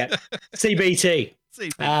 Yeah, CBT.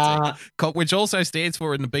 Which also stands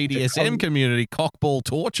for in the BDSM community, cockball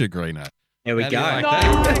torture, Greeno. There we go.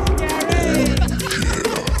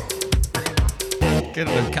 Get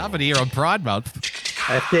it covered here on Pride Month.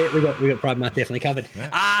 That's it. We got Pride Month definitely covered.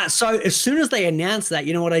 Yeah. So as soon as they announced that,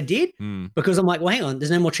 you know what I did? Because I'm like, well, hang on, there's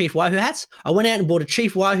no more Chief Wahoo hats. I went out and bought a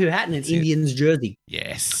Chief Wahoo hat and an Indians jersey.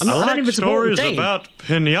 Yes. I like stories about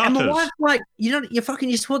pinatas. And my wife's like, you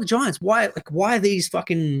support the Giants. Why are these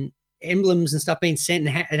fucking emblems and stuff being sent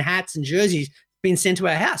and hats and jerseys being sent to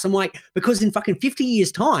our house? I'm like, because in fucking 50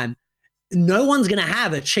 years' time, no one's going to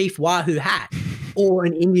have a Chief Wahoo hat or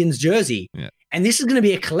an Indians jersey. Yeah. And this is going to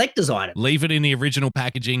be a collector's item. Leave it in the original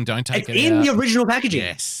packaging. Don't take it out. In the original packaging.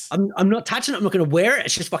 Yes. I'm not touching it. I'm not going to wear it.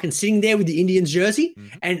 It's just fucking sitting there with the Indians jersey.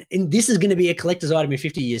 And this is going to be a collector's item in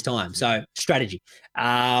 50 years' time. So strategy.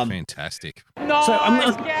 Fantastic. Nice, so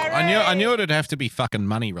I knew it'd have to be fucking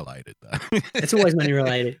money related though. It's always money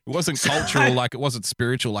related. It wasn't cultural, like it wasn't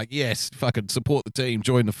spiritual, like yes, fucking support the team,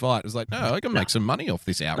 join the fight. It was like, no, I can make some money off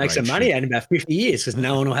this outrage. Make some money out in about 50 years because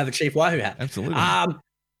no one will have a Chief Wahoo hat. Absolutely.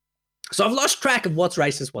 So I've lost track of what's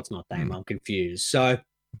racist, what's not. I'm confused. So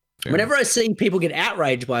whenever I see people get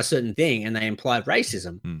outraged by a certain thing and they imply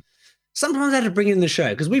racism, sometimes I have to bring it in the show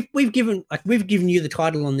because we've given you the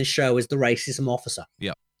title on this show as the racism officer.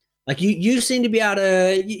 Yeah. Like you seem to be able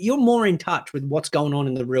to, you're more in touch with what's going on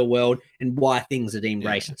in the real world and why things are deemed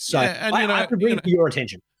racist. So I have to bring it to your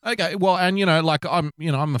attention. Okay, well, and like I'm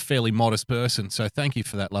a fairly modest person, so thank you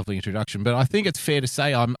for that lovely introduction. But I think it's fair to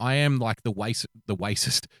say I am like the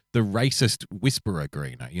racist whisperer,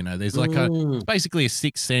 Greeno. There's like it's basically a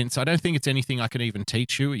sixth sense. I don't think it's anything I can even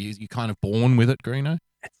teach you. You're kind of born with it, Greeno.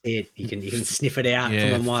 That's it. You can sniff it out from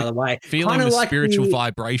a mile away. Feeling the spiritual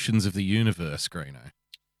vibrations of the universe, Greeno.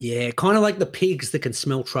 Yeah, kind of like the pigs that can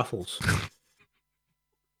smell truffles.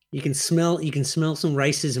 You can smell some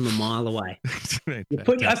racism a mile away.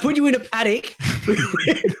 I put you in a paddock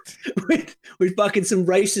with fucking some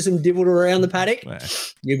racism dibbled around the paddock.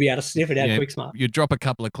 You'd be able to sniff it out quick smart. You drop a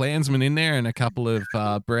couple of Klansmen in there and a couple of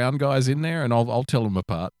brown guys in there, and I'll tell them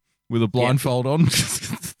apart with a blindfold on.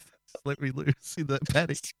 Let me loose in that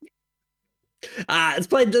paddock. Let's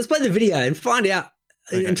play the video and find out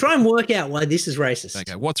and try and work out why this is racist.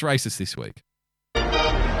 Okay, what's racist this week?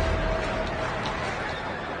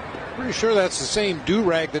 Pretty sure that's the same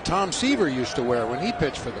do-rag that Tom Seaver used to wear when he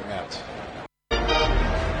pitched for the Mets.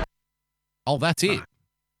 Oh, that's it.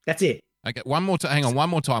 That's it. Okay, one more time. Hang on, one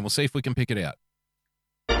more time. We'll see if we can pick it out.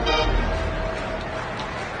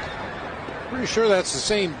 Pretty sure that's the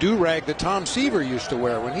same do-rag that Tom Seaver used to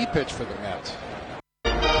wear when he pitched for the Mets.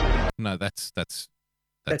 No, that's it.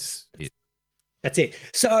 That's it.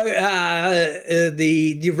 So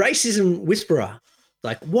the racism whisperer,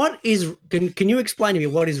 like, what is? Can you explain to me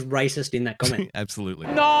what is racist in that comment? Absolutely.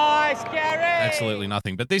 Nice, Gary. Absolutely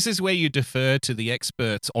nothing. But this is where you defer to the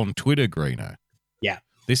experts on Twitter, Greeno. Yeah.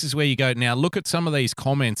 This is where you go. Now, look at some of these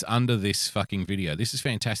comments under this fucking video. This is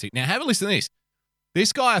fantastic. Now, have a listen to this.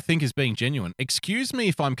 This guy, I think, is being genuine. Excuse me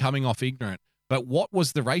if I'm coming off ignorant, but what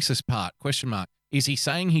was the racist part? ? Is he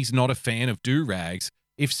saying he's not a fan of do-rags?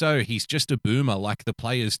 If so, he's just a boomer like the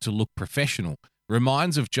players to look professional.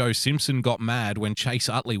 Reminds of Joe Simpson got mad when Chase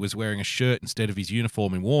Utley was wearing a shirt instead of his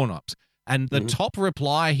uniform in warm-ups. And the top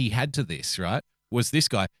reply he had to this, right, was this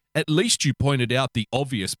guy, at least you pointed out the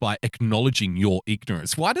obvious by acknowledging your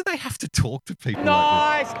ignorance. Why do they have to talk to people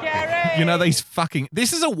nice, like Gary. You know,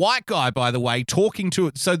 this is a white guy, by the way, talking to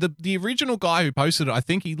it. So the original guy who posted it, I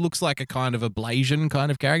think he looks like a kind of a Blasian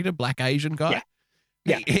kind of character, black Asian guy. Yeah.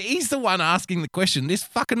 Yeah. He's the one asking the question. This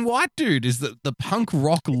fucking white dude is the punk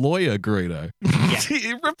rock lawyer, Greeno. Yeah.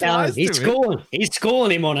 He replies he's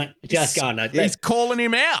schooling him on it. Just going, no. He's calling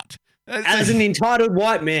him out. As an entitled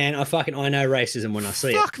white man, I know racism when I see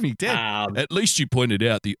it. Fuck me dead. At least you pointed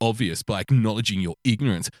out the obvious by acknowledging your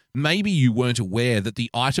ignorance. Maybe you weren't aware that the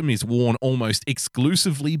item is worn almost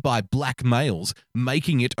exclusively by black males,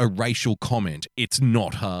 making it a racial comment. It's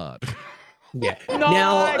not hard. Yeah.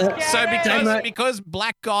 Because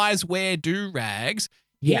black guys wear do-rags,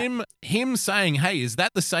 him saying, hey, is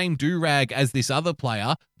that the same do-rag as this other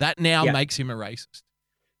player? That now makes him a racist.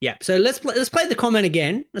 Yeah. So let's play the comment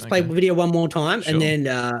again. Let's play the video one more time, sure. And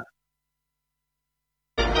then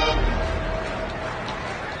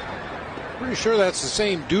Pretty sure that's the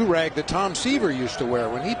same do-rag that Tom Seaver used to wear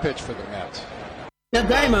when he pitched for the Mets. Now,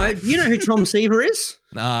 Damo, do you know who Tom Seaver is?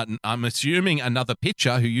 I'm assuming another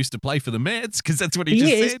pitcher who used to play for the Mets, because that's what he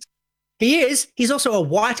just said. He is. He's also a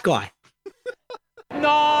white guy.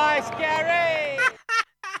 Nice, Gary.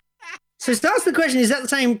 So to ask the question, is that the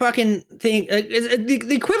same fucking thing?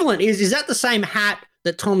 The equivalent is that the same hat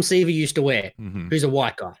that Tom Seaver used to wear, who's a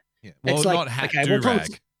white guy? Yeah. Well, it's not hat,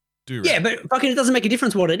 do-rag. Yeah, but fucking it doesn't make a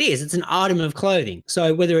difference what it is. It's an item of clothing.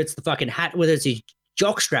 So whether it's the fucking hat, whether it's his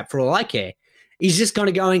jock strap, for all I care, he's just kind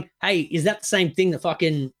of going, hey, is that the same thing that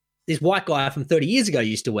fucking this white guy from 30 years ago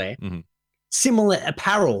used to wear? Similar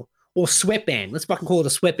apparel or sweatband. Let's fucking call it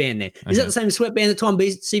a sweatband then. Is that the same sweatband that Tom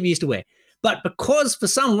Seaver used to wear? But because for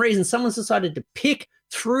some reason someone's decided to pick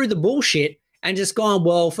through the bullshit and just gone,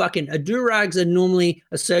 well, fucking do-rags are normally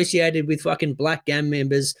associated with fucking black gang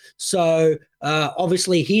members. So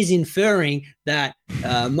obviously he's inferring that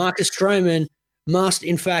Marcus Stroman must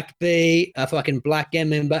in fact be a fucking black gang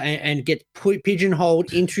member and get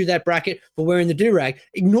pigeonholed into that bracket for wearing the do-rag,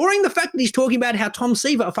 ignoring the fact that he's talking about how Tom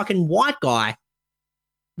Seaver, a fucking white guy,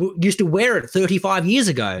 used to wear it 35 years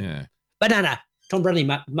ago. Yeah. But no. Tom Bradley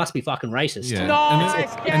must be fucking racist. Yeah.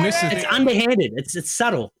 Nice, it's underhanded. It's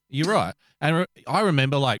subtle. You're right. And I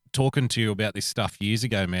remember like talking to you about this stuff years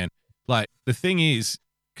ago, man. Like the thing is,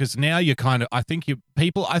 because now you're kind of, I think,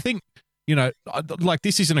 you know, like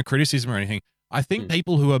this isn't a criticism or anything. I think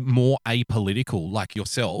people who are more apolitical, like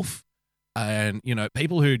yourself, and, you know,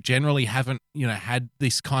 people who generally haven't, you know, had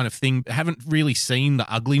this kind of thing, haven't really seen the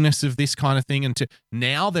ugliness of this kind of thing. And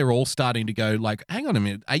now they're all starting to go like, hang on a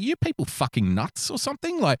minute, are you people fucking nuts or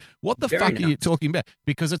something? Like, what the fuck are you talking about?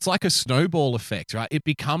 Because it's like a snowball effect, right? It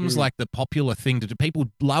becomes like the popular thing to do. People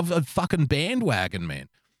love a fucking bandwagon, man.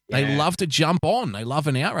 Yeah. They love to jump on. They love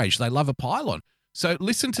an outrage. They love a pylon. So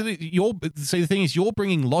listen to the thing is, you're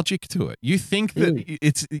bringing logic to it. You think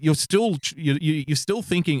that you're still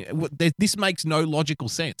thinking this makes no logical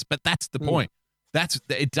sense, but that's the point.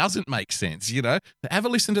 It doesn't make sense, you know. Have a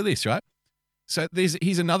listen to this, right? So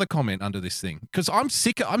here's another comment under this thing, because I'm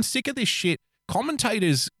sick of this shit.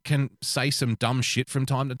 Commentators can say some dumb shit from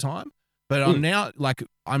time to time, But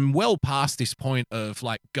I'm well past this point of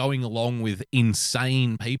like going along with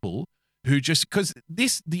insane people who just, because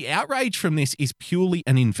the outrage from this is purely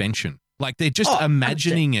an invention. Like they're just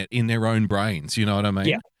imagining it in their own brains. You know what I mean?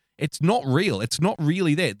 Yeah. It's not real. It's not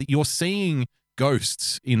really there. You're seeing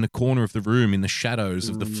ghosts in the corner of the room in the shadows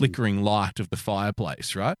of the flickering light of the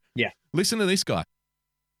fireplace, right? Yeah. Listen to this guy.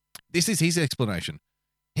 This is his explanation.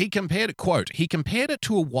 He compared it, quote, he compared it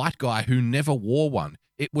to a white guy who never wore one.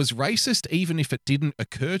 It was racist even if it didn't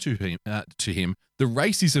occur to him. The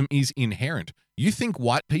racism is inherent. You think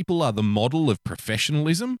white people are the model of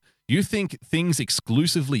professionalism? You think things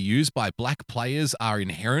exclusively used by black players are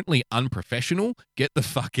inherently unprofessional? Get the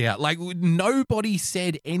fuck out. Like, nobody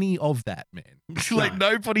said any of that, man. Like,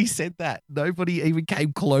 nobody said that. Nobody even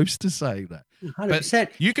came close to saying that. 100%.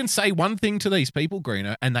 But you can say one thing to these people,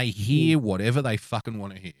 Greeno, and they hear whatever they fucking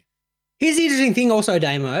want to hear. Here's the interesting thing also,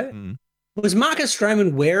 Damo. Was Marcus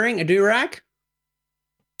Stroman wearing a do-rag?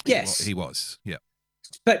 Yes. He was, yeah.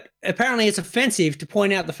 But apparently it's offensive to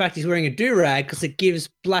point out the fact he's wearing a do-rag because it gives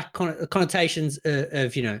black connotations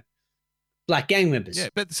of, black gang members. Yeah,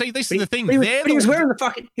 but see, this is the thing. He was wearing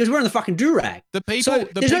the fucking do-rag. The people, so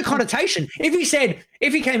there's no connotation.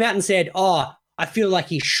 If he came out and said, "Oh, I feel like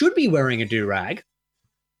he should be wearing a do-rag,"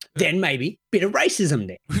 then maybe bit of racism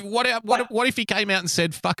there. What if he came out and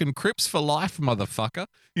said, "Fucking Crips for life, motherfucker"?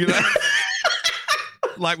 You know.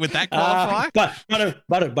 Like, would that qualify?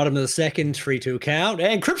 Bottom of the second, 3-2 count,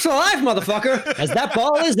 and Crips for life, motherfucker, as that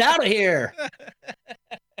ball is out of here.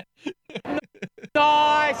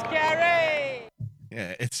 Nice, Gary.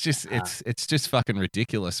 Yeah, it's just fucking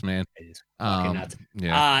ridiculous, man. It is fucking nuts.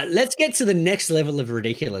 Yeah. Let's get to the next level of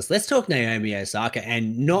ridiculous. Let's talk Naomi Osaka,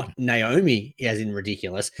 and not Naomi as in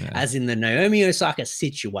ridiculous, as in the Naomi Osaka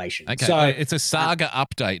situation. Okay, so it's a saga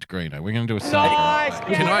update, Greeno. We're going to do a saga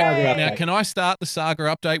update. Can I start the saga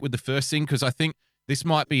update with the first thing? Because I think this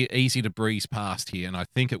might be easy to breeze past here, and I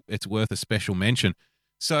think it's worth a special mention.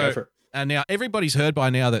 So, and now everybody's heard by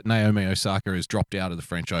now that Naomi Osaka has dropped out of the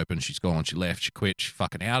French Open. She's gone, she left, she quit, she's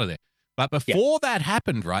fucking out of there. But before that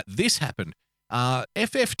happened, right, this happened.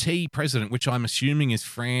 FFT president, which I'm assuming is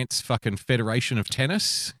France fucking Federation of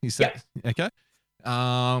Tennis. Is that okay?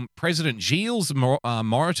 President Gilles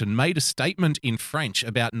Moreton made a statement in French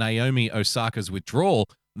about Naomi Osaka's withdrawal,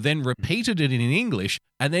 then repeated it in English,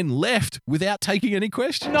 and then left without taking any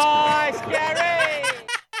questions. Nice, Gary.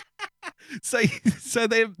 So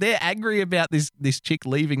they're angry about this chick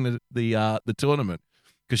leaving the tournament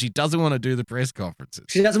because she doesn't want to do the press conferences.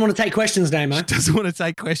 She doesn't want to take questions, Damo. She doesn't want to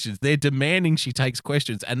take questions. They're demanding she takes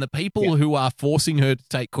questions, and the people who are forcing her to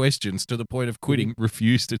take questions to the point of quitting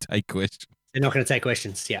refuse to take questions. They're not going to take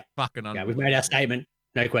questions. Yeah, fucking. Yeah, we've made our statement.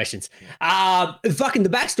 No questions. Fucking the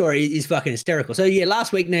backstory is fucking hysterical. So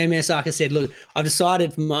last week Naomi Osaka said, "Look, I've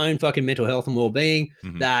decided for my own fucking mental health and well-being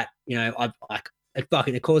that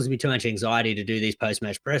it causes me too much anxiety to do these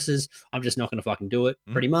post-match presses. I'm just not going to fucking do it,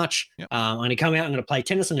 pretty much. Yep. I'm going to come out, I'm going to play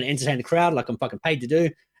tennis, I'm going to entertain the crowd like I'm fucking paid to do.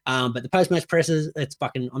 But the post-match presses,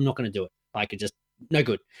 I'm not going to do it. Like, it's just no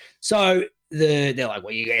good." So they're like,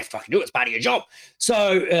 "Well, you got to fucking do it. It's part of your job."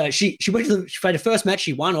 So she played the first match.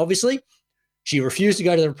 She won, obviously. She refused to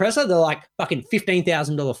go to the presser. They're like, fucking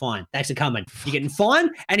 $15,000 fine. Thanks for coming. You're getting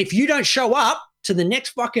fined. And if you don't show up to the next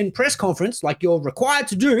fucking press conference like you're required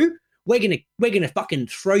to do, we're gonna fucking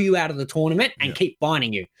throw you out of the tournament and keep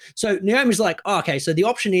fining you. So Naomi's like, "Oh, okay, so the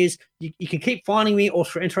option is you can keep fining me or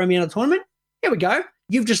throw me out of the tournament. Here we go.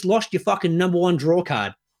 You've just lost your fucking number one draw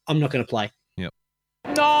card. I'm not going to play." Yep.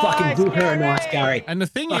 Nice, fucking give her a nice, Gary. And the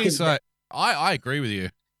thing is, I agree with you.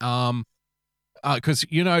 Because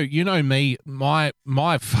you know me,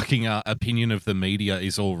 my fucking opinion of the media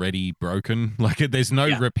is already broken. Like, there's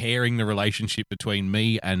no repairing the relationship between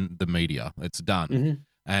me and the media. It's done. Mm-hmm.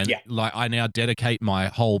 And like, I now dedicate my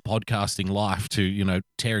whole podcasting life to,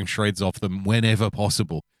 tearing shreds off them whenever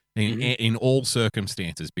possible in all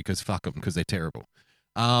circumstances, because fuck them, because they're terrible.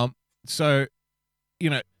 So,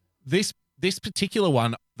 this particular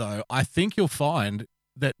one though, I think you'll find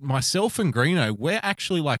that myself and Greeno, we're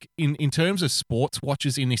actually like, in terms of sports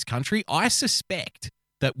watchers in this country, I suspect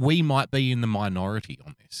that we might be in the minority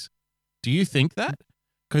on this. Do you think that?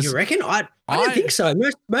 You reckon? I don't think so.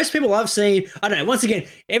 Most people I've seen, I don't know. Once again,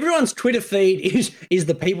 everyone's Twitter feed is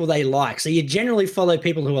the people they like. So you generally follow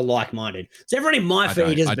people who are like-minded. So everyone in my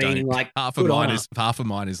feed has been like, half of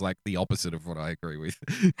mine is like the opposite of what I agree with.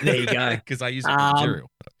 There you go. Because I use it for material.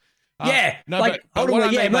 Most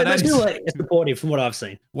people are supportive from what I've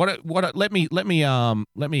seen. Let me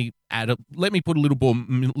put a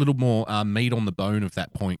little more meat on the bone of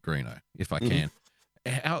that point, Greeno, if I can.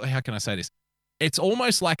 How can I say this? It's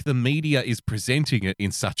almost like the media is presenting it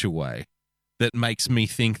in such a way that makes me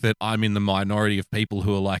think that I'm in the minority of people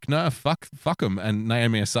who are like, no, fuck them, and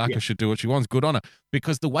Naomi Osaka should do what she wants. Good on her.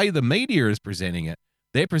 Because the way the media is presenting it,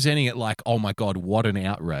 they're presenting it like, oh my God, what an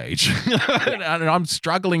outrage. And I'm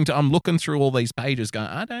struggling I'm looking through all these pages going,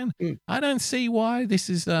 I don't see why this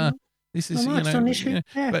is, but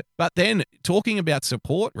then talking about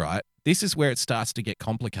support, right? This is where it starts to get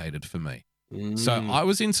complicated for me. So I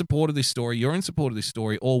was in support of this story. You're in support of this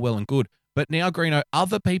story, all well and good. But now, Greeno,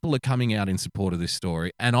 other people are coming out in support of this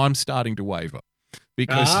story, and I'm starting to waver.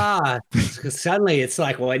 Because suddenly it's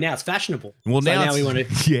like, well, now it's fashionable. Well, so now we want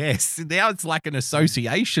to. Yes, now it's like an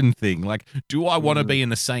association thing. Like, do I want to be in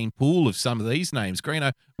the same pool of some of these names?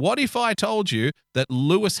 Greeno, what if I told you that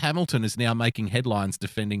Lewis Hamilton is now making headlines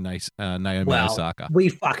defending Naomi Osaka? We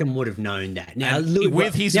fucking would have known that. Now,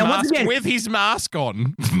 with his mask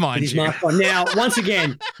on, mind you. Mask on. Now, once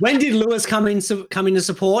again, when did Lewis come into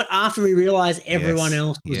support? After he realized everyone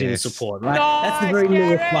else was in support, right? That's the very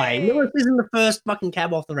Lewis way. Lewis isn't the first fucking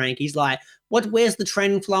cab off the rank. He's like, where's the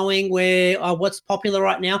trend flowing? What's popular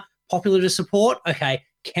right now? Popular to support? Okay,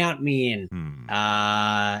 count me in.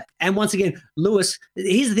 And once again, Lewis,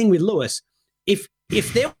 here's the thing with Lewis. If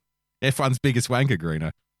there F1's biggest wanker,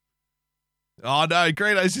 Greeno. Oh no,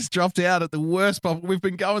 Greeno's just dropped out at the worst part. We've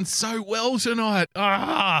been going so well tonight.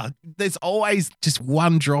 There's always just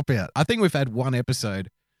one dropout. I think we've had one episode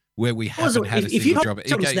where we haven't had a single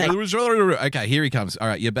dropout. Okay, here he comes. All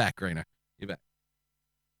right, you're back, Greeno. You're back.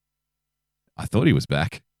 I thought he was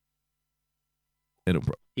back. You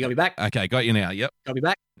got me back? Okay, got you now. Yep. Got me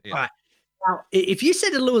back? Yep. All right. Now, if you said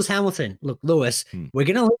to Lewis Hamilton, look, Lewis, we're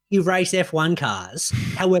going to let you race F1 cars.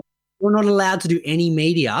 However, you're not allowed to do any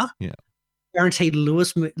media. Yeah. Guaranteed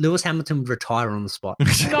Lewis Hamilton would retire on the spot.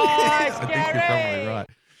 Nice, I think you're probably right.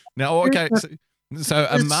 Now, okay, so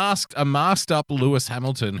a masked up Lewis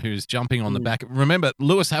Hamilton who's jumping on the back. Remember,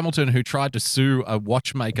 Lewis Hamilton who tried to sue a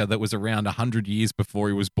watchmaker that was around 100 years before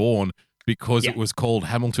he was born because it was called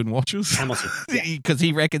Hamilton Watches. Hamilton. Because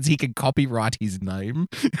he reckons he can copyright his name.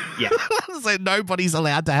 Yeah. So nobody's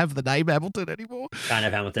allowed to have the name Hamilton anymore. Can't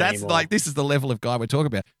have Hamilton anymore. That's like, this is the level of guy we're talking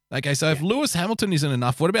about. Okay, so if Lewis Hamilton isn't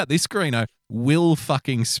enough, what about this, Greeno? Will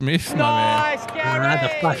fucking Smith, my man. The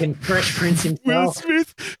fucking Fresh Prince himself.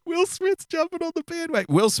 Will Smith's jumping on the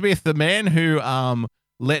bandwagon. Will Smith, the man who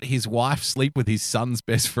let his wife sleep with his son's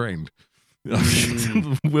best friend.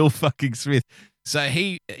 Will fucking Smith. So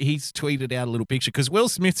he's tweeted out a little picture because Will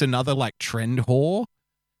Smith's another like trend whore.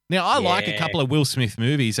 Now, I like a couple of Will Smith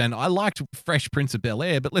movies, and I liked Fresh Prince of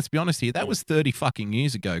Bel-Air, but let's be honest here, that was 30 fucking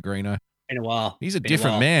years ago, Greeno. In a while. He's a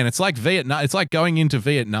different man. It's like Vietnam. It's like going into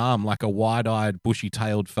Vietnam like a wide-eyed,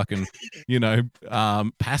 bushy-tailed fucking,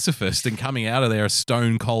 pacifist and coming out of there a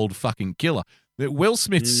stone-cold fucking killer. Will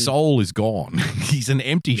Smith's soul is gone. He's an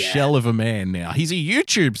empty shell of a man now. He's a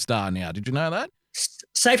YouTube star now. Did you know that?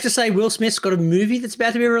 Safe to say Will Smith's got a movie that's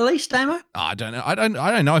about to be released, Damo? I don't know. I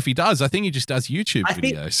don't know if he does. I think he just does YouTube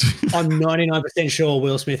videos. I'm 99% sure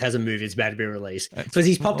Will Smith has a movie that's about to be released because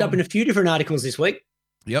he's popped up in a few different articles this week.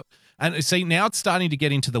 Yep. And see, now it's starting to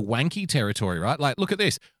get into the wanky territory, right? Like, look at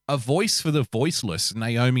this. A voice for the voiceless,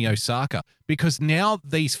 Naomi Osaka. Because now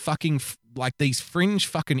these fucking, these fringe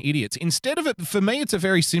fucking idiots, instead of it, for me, it's a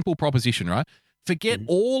very simple proposition, right? Forget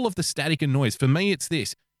all of the static and noise. For me, it's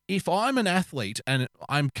this. If I'm an athlete and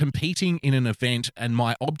I'm competing in an event and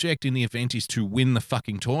my object in the event is to win the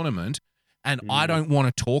fucking tournament and I don't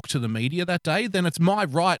want to talk to the media that day, then it's my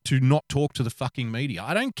right to not talk to the fucking media.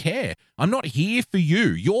 I don't care. I'm not here for you.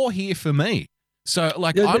 You're here for me. So,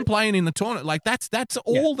 I'm playing in the tournament. Like, that's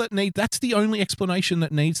all that that's the only explanation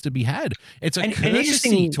that needs to be had. It's a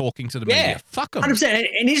courtesy talking to the media. Fuck them. 100%.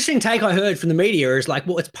 An interesting take I heard from the media is like,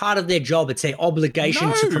 well, it's part of their job. It's their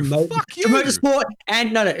obligation to promote the sport.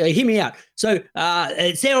 And no, hear me out. So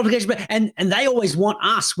it's their obligation. And they always want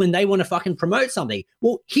us when they want to fucking promote something.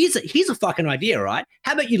 Well, here's a fucking idea, right?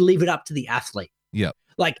 How about you leave it up to the athlete? Yep.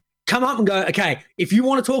 Like, come up and go, okay, if you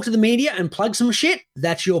want to talk to the media and plug some shit,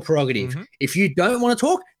 that's your prerogative. If you don't want to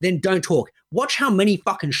talk, then don't talk. Watch how many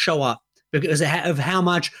fucking show up because of how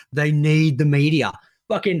much they need the media.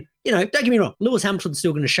 Fucking, don't get me wrong, Lewis Hamilton's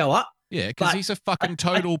still going to show up. Yeah, because he's a fucking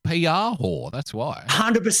total PR whore. That's why.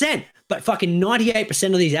 100%. But fucking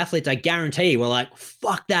 98% of these athletes, I guarantee, were like,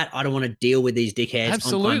 fuck that. I don't want to deal with these dickheads.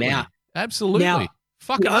 Absolutely. I'm out. Absolutely. Now,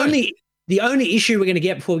 the only issue we're going to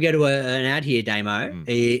get before we go to an ad here, Damo,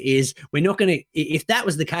 is we're not going to, if that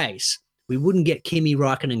was the case, we wouldn't get Kimi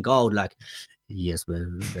Räikkönen gold. Like, yes, we're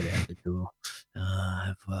very happy to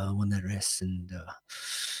have won that race. And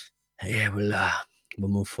we'll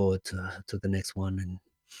move forward to the next one and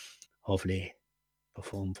hopefully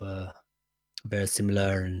perform for very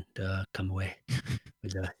similar and come away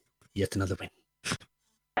with a Yet another win.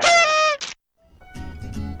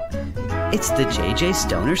 It's the JJ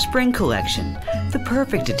Stoner Spring Collection, the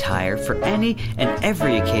perfect attire for any and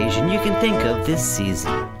every occasion you can think of this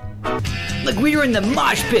season. Like we were in the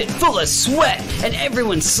mosh pit full of sweat and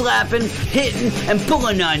everyone's slapping, hitting, and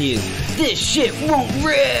pulling on you. This shit won't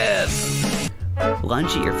rip!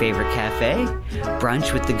 Lunch at your favorite cafe?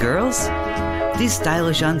 Brunch with the girls? These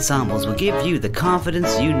stylish ensembles will give you the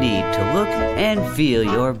confidence you need to look and feel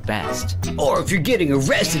your best. Or if you're getting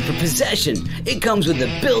arrested for possession, it comes with a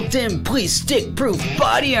built-in police stick-proof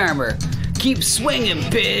body armor. Keep swinging,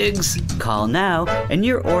 pigs! Call now, and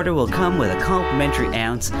your order will come with a complimentary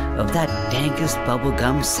ounce of that dankest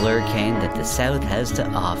bubblegum slurricane that the South has to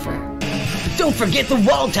offer. Don't forget the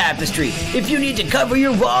wall tapestry! If you need to cover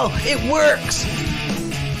your wall, it works!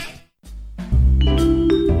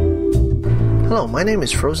 Hello, my name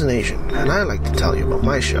is Frozen Asian, and I'd like to tell you about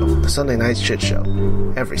my show, The Sunday Night Shit Show,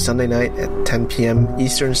 every Sunday night at 10 p.m.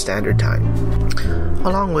 Eastern Standard Time.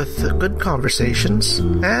 Along with good conversations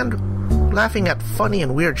and laughing at funny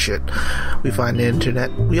and weird shit we find on the internet,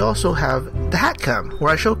 we also have the Hat Cam,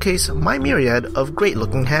 where I showcase my myriad of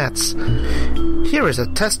great-looking hats. Here is a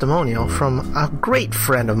testimonial from a great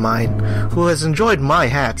friend of mine who has enjoyed my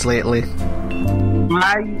hats lately.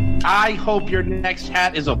 I hope your next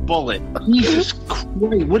hat is a bullet. Jesus Christ,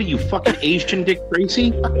 what are you, fucking Asian Dick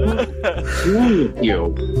Tracy? What's wrong with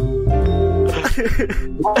you?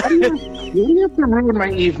 Why do you have to ruin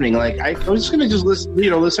my evening? Like, I was just gonna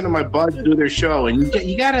listen to my buds do their show, and you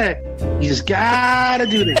just gotta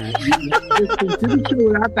do that. You do the show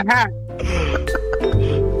without the hat.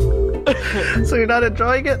 So you're not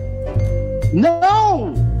enjoying it?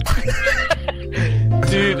 No!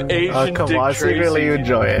 Dude, Asian come Dick on, Tracy. secretly you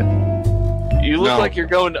enjoy it. You look like you're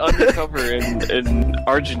going undercover in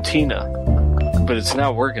Argentina, but it's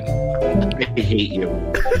not working. I hate you.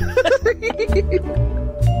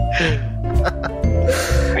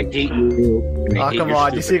 I hate you. Oh, come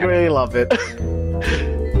on, you secretly love it.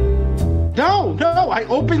 No, I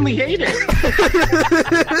openly hate it.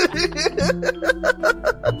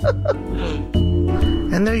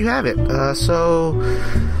 And there you have it. So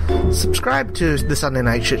subscribe to the Sunday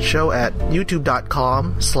Night Shit Show at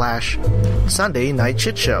youtube.com/Sunday Night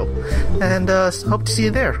Shit Show. And hope to see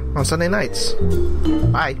you there on Sunday nights.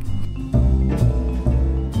 Bye.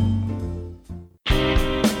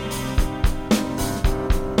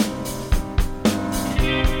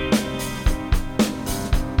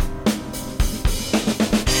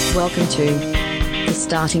 Welcome to The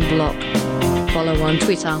Starting Block. Follow on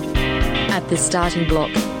Twitter at The Starting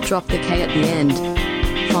Block. Drop the K at the end.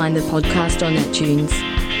 Find the podcast on iTunes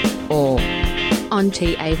or on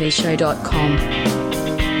tavshow.com.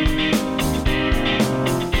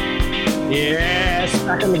 Yes,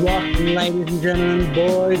 back on the block, ladies and gentlemen,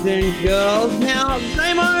 boys and girls. Now,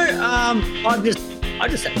 Damo, I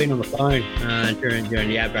just have been on the phone during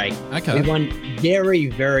the outbreak. Okay. With one very,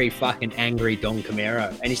 very fucking angry Don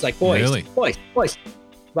Camaro. And he's like, boys,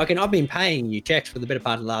 fucking, I've been paying you checks for the better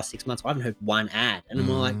part of the last 6 months. I haven't heard one ad. And I'm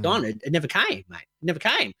like, Don, it never came, mate. It never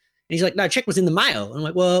came. And he's like, no, check was in the mail. And I'm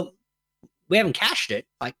like, well, we haven't cashed it.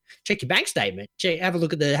 Like, check your bank statement. Have a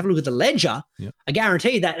look at the ledger. Yep. I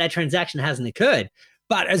guarantee that transaction hasn't occurred.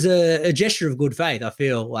 But as a gesture of good faith, I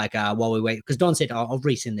feel like while we wait, because Don said I'll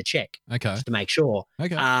resend the check, just to make sure.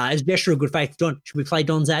 Okay. As a gesture of good faith, Don, should we play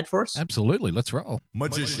Don's ad for us? Absolutely, let's roll.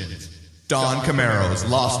 Magicians, Don Camaro's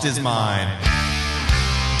lost his mind.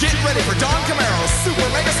 Get ready for Don Camaro's Super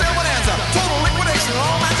Mega Sale Bonanza. Total liquidation on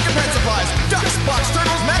all magic and pet supplies. Ducks, box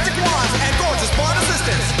turtles, magic wands, and gorgeous pawn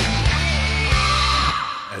assistants.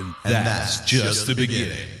 And that's just the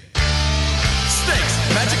beginning. Snakes,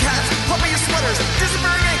 magic hats, puppy sweaters,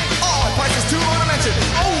 disappearing ink, all at prices too low to mention.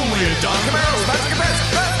 Only at Don Camaro's Magic and Pets.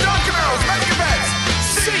 That's Don Camaro's Magic and Pets.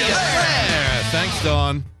 See you there. Thanks,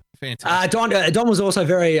 Don. Fantastic. Don was also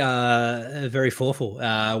very thoughtful,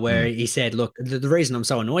 where he said, look, the reason I'm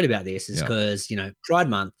so annoyed about this is because, Pride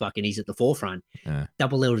Month, fucking, he's at the forefront. Yeah.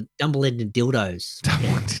 Double-ended dildos.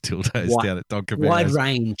 Double-ended dildos down at Don Camaro's. Wide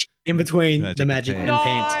range in between the magic and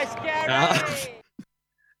pants.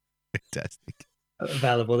 Fantastic.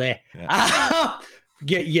 Available there. Yeah.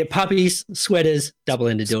 Get puppies, sweaters,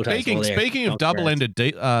 double-ended dildos. Speaking of double-ended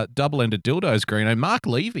dildos, Greeno, Mark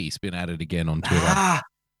Levy's been at it again on Twitter.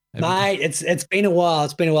 Mate, it's been a while.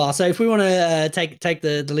 So if we want to take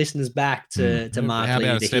the listeners back to Mark Levy, how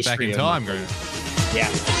about a step back in time, Greeno? Yeah.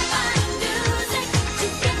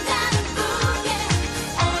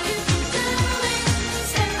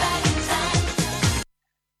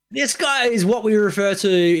 This guy is what we refer to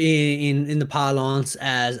in the parlance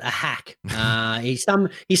as a hack. He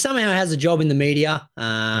somehow has a job in the media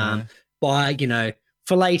by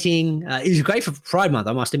filleting. He's great for Pride Month,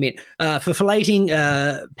 I must admit. For filleting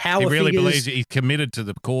power figures. He really believes he's committed to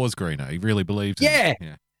the cause, Greeno. He really believes. Yeah.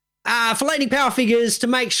 Filleting power figures to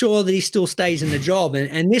make sure that he still stays in the job.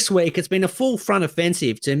 And this week, it's been a full front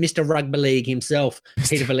offensive to Mr. Rugby League himself,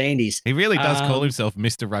 Peter V'landys. He really does call himself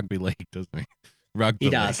Mr. Rugby League, doesn't he? Rugby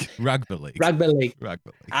League. Rugby League.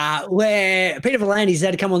 Where Peter V'landys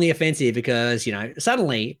had to come on the offensive because,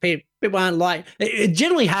 suddenly people aren't like – it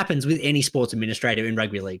generally happens with any sports administrator in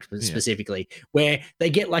rugby league specifically, where they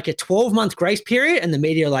get like a 12-month grace period and the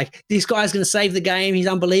media are like, this guy's going to save the game. He's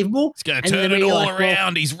unbelievable. He's going to turn it all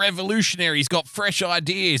around. He's revolutionary. He's got fresh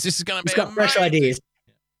ideas. This is going to be amazing. Fresh ideas.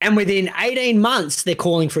 And within 18 months, they're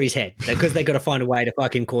calling for his head because they got to find a way to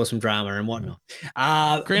fucking cause some drama and whatnot.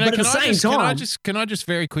 Greeno, but at the same time, can I just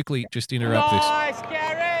very quickly just interrupt this?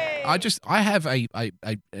 Gary! I have an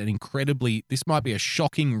incredibly, this might be a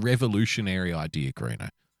shocking revolutionary idea, Greeno.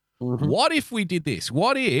 Mm-hmm. What if we did this?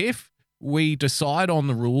 What if we decide on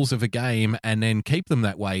the rules of a game and then keep them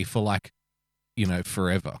that way for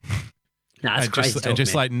forever? No, that's crazy. And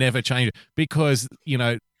just like never change it because,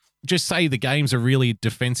 just say the game's a really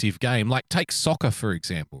defensive game. Like take soccer, for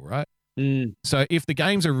example, right? Mm. So if the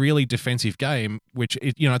game's a really defensive game, which,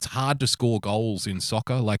 it's hard to score goals in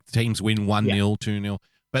soccer, like teams win 1-0, 2-0.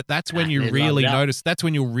 But that's when you really notice, that's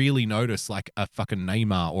when you'll really notice like a fucking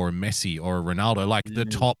Neymar or a Messi or a Ronaldo, like the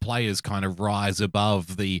top players kind of rise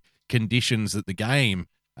above the conditions that the game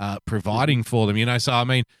providing for them, So, I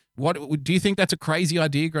mean, what do you think that's a crazy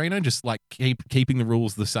idea, Greeno? Just like keeping the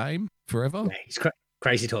rules the same forever? Yeah, it's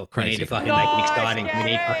crazy talk. We need to fucking make it exciting. We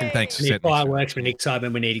need fucking fireworks. We need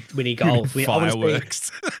excitement. We need goals.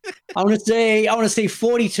 Fireworks. I want to see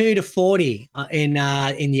 42-40 in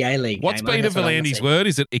the A League. What's Peter V'landys' word?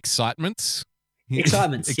 Is it excitements?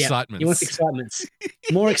 Excitements. Excitements. Yeah. He wants excitements.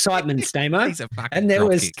 More excitements, Damo. He's a fucking and there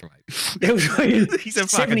was he's a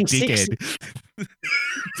fucking dickhead.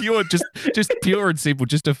 Pure, just pure and simple,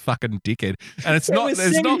 just a fucking dickhead. And it's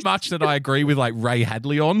there's not much that I agree with like Ray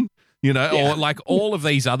Hadley on. Or like all of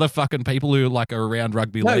these other fucking people who are around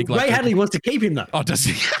rugby league. Ray Hadley wants to keep him though. Oh, does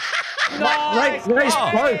he? Ray's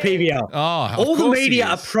pro PVL. All the media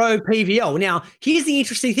are pro PVL. Now, here's the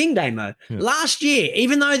interesting thing, Damo. Yeah. Last year,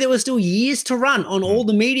 even though there were still years to run on all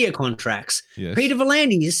the media contracts, Peter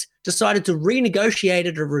V'landys decided to renegotiate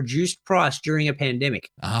at a reduced price during a pandemic.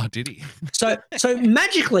 Oh, did he? So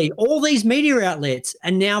magically, all these media outlets are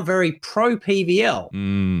now very pro PVL.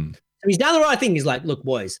 Mm. So he's done the right thing. He's like, look,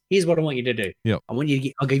 boys, here's what I want you to do. Yep. I'll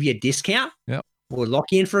give you a discount. Yep. We'll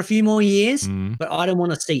lock you in for a few more years, but I don't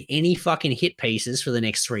want to see any fucking hit pieces for the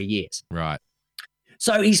next 3 years. Right.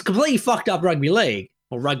 So he's completely fucked up rugby league.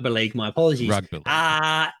 My apologies. Rugby league.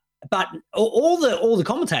 But all the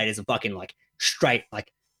commentators are fucking like straight,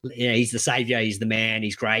 like, he's the savior, he's the man,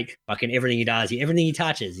 he's great. Fucking everything he does, everything he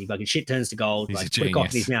touches, he fucking shit turns to gold. He's like, put a cock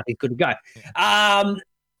in his mouth, he's good to go. Yeah.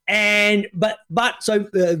 So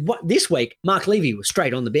this week, Mark Levy was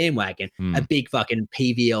straight on the bandwagon, a big fucking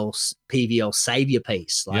PVL savior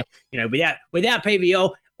piece. Like, without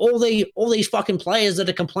PVL, all these fucking players that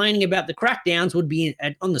are complaining about the crackdowns would be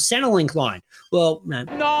on the Centrelink line. Well,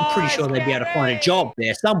 I'm pretty sure they'd be able to find a job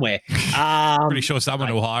there somewhere. Pretty sure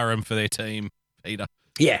someone will hire them for their team, Peter.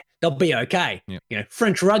 Yeah, they'll be okay. Yep.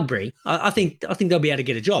 French rugby, I think they'll be able to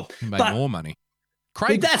get a job. Make more money.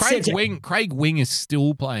 Craig Wing is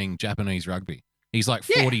still playing Japanese rugby. He's like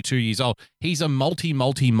 42 years old. He's a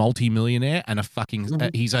multi-millionaire and a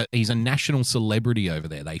fucking he's a national celebrity over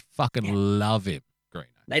there. They fucking love him. Greeno.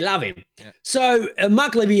 They love him. Yeah. So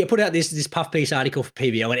Mark Levy put out this puff piece article for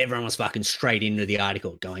PVL, and everyone was fucking straight into the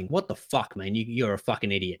article, going, "What the fuck, man? You're a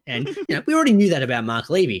fucking idiot." And we already knew that about Mark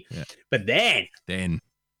Levy. Yeah. But then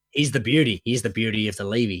he's the beauty. He's the beauty of the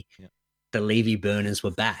Levy. Yeah. The Levy burners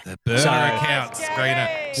were back. The burner accounts,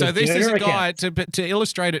 Greeno. So this is a guy, to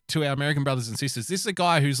illustrate it to our American brothers and sisters, this is a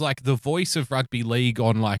guy who's like the voice of rugby league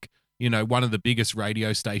on like, one of the biggest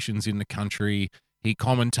radio stations in the country. He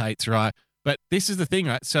commentates, right? But this is the thing,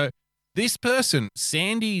 right? So this person,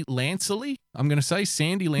 Sandy Lansley, I'm going to say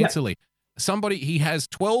Sandy Lansley, he has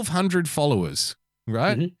 1,200 followers.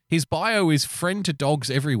 Right? Mm-hmm. His bio is friend to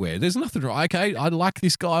dogs everywhere. There's nothing wrong. Okay, I like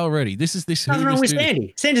this guy already. Nothing wrong with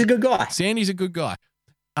Sandy. Sandy's a good guy. Sandy's a good guy.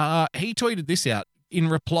 He tweeted this out in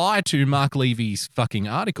reply to Mark Levy's fucking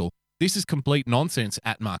article. This is complete nonsense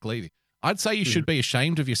at Mark Levy. I'd say you should be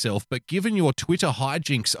ashamed of yourself, but given your Twitter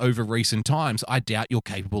hijinks over recent times, I doubt you're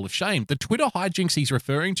capable of shame. The Twitter hijinks he's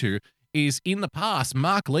referring to is in the past,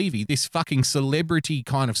 Mark Levy, this fucking celebrity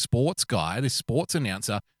kind of sports guy, this sports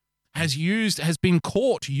announcer, has been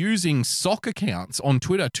caught using sock accounts on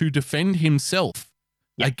Twitter to defend himself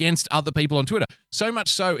against other people on Twitter. So much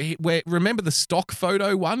so, remember the stock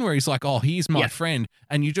photo one where he's like, "Oh, here's my friend,"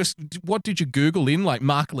 and you just, what did you Google in, like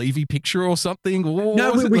Mark Levy picture or something?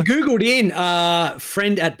 No, we Googled in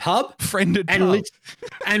friend at pub. Friend at pub.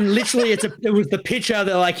 And literally it was the picture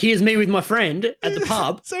that like, here's me with my friend at the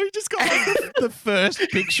pub. So he just got like, the first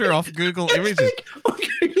picture off Google Images.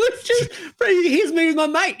 Here's me with my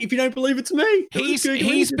mate, if you don't believe it's me.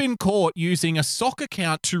 He's been caught using a sock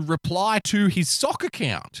account to reply to his sock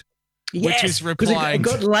account. Which is replying. It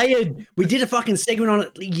got layered. We did a fucking segment on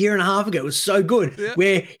it a year and a half ago. It was so good,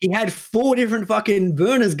 where he had 4 different fucking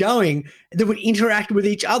burners going that would interact with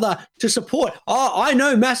each other to support. Oh, I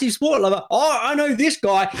know Massive Sport Lover. Oh, I know this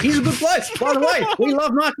guy. He's a good bloke. By the way, we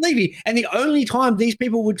love Mark Levy. And the only time these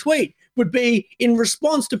people would tweet would be in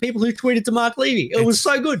response to people who tweeted to Mark Levy. It was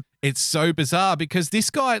so good. It's so bizarre because this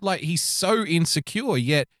guy, like, he's so insecure,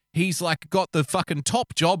 yet he's like got the fucking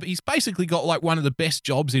top job. He's basically got like one of the best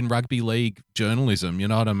jobs in rugby league journalism. You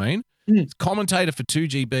know what I mean? He's commentator for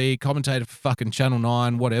 2GB, commentator for fucking Channel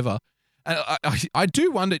 9, whatever. I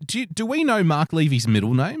do wonder, do we know Mark Levy's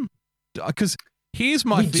middle name? Because here's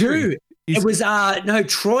my theory. It was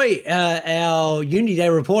Troy, our Unity Day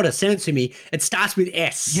reporter, sent it to me. It starts with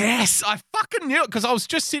S. Yes, I fucking knew it because I was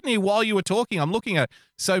just sitting here while you were talking. I'm looking at it.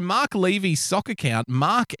 So Mark Levy's sock account,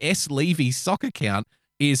 Mark S. Levy's sock account,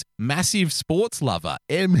 is Massive Sports Lover,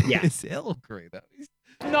 MSL.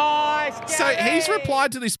 Nice. So he's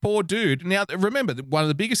replied to this poor dude. Now, remember, one of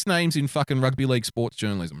the biggest names in fucking rugby league sports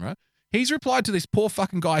journalism, right? He's replied to this poor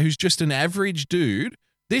fucking guy who's just an average dude.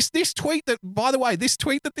 This tweet that, by the way, this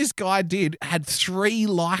guy did had 3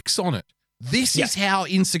 likes on it. This is how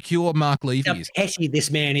insecure Mark Levy is. How petty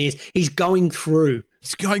this man is. He's going through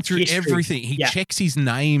history. Everything. He checks his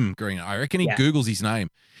name, Green. I reckon he Googles his name.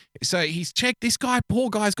 So he's checked. This guy, poor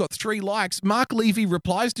guy's got 3 likes. Mark Levy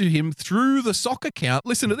replies to him through the sock account.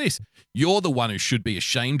 Listen to this. "You're the one who should be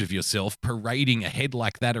ashamed of yourself parading a head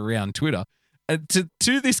like that around Twitter." And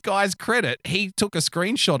to this guy's credit, he took a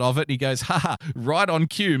screenshot of it and he goes, "Haha, right on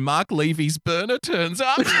cue, Mark Levy's burner turns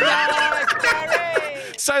up."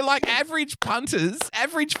 So like average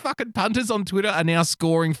fucking punters on Twitter are now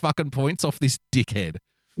scoring fucking points off this dickhead.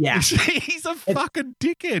 Yeah. He's a fucking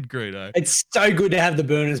dickhead, Greeno. It's so good to have the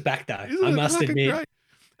burners back, though. I must admit. Great?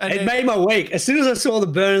 It made my week. As soon as I saw the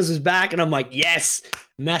burners was back, and I'm like, yes,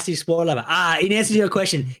 Massive Sport Lover. In answer to your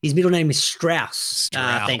question, his middle name is Strauss.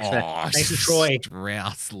 Thanks for Troy.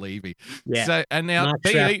 Strauss Levy. Yeah. So, and now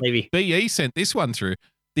BE sent this one through.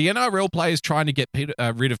 The NRL players trying to get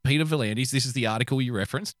rid of Peter V'landys, this is the article you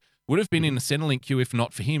referenced, would have been in the Centrelink queue if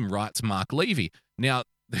not for him, writes Mark Levy. Now,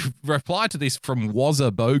 the reply to this from Wazza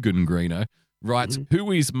Bogan, Greeno, writes,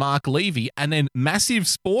 "Who is Mark Levy?" And then Massive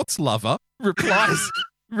Sports Lover replies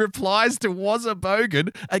to Wazza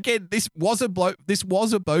Bogan. Again, this Wazza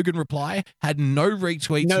Bogan reply had no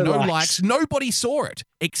retweets, no likes. Nobody saw it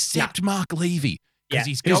except Mark Levy. Because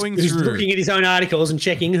he's going through. He's looking at his own articles and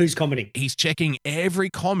checking who's commenting. He's checking every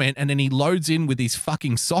comment and then he loads in with his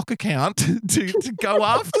fucking sock account to go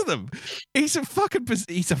after them. He's a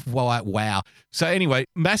wow. So anyway,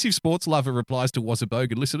 Massive Sports Lover replies to Wazza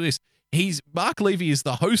Bogan. Listen to this. Mark Levy is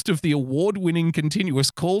the host of the award-winning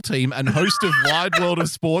Continuous Call Team and host of Wide World of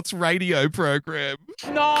Sports radio program.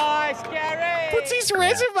 Nice, Gary. Puts his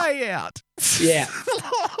resume out. Yeah.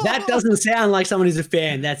 That doesn't sound like someone who's a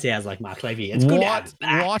fan. That sounds like Mark Levy. It's good.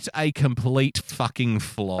 What a complete fucking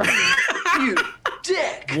flog. You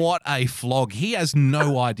dick. What a flog. He has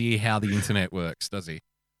no idea how the internet works, does he?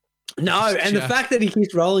 No, and the fact that he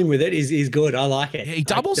keeps rolling with it is good. I like it. He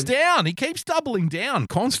doubles down. He keeps doubling down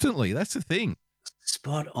constantly. That's the thing.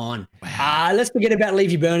 Spot on. Wow. Let's forget about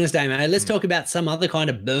Levy Burners Day, mate. Let's talk about some other kind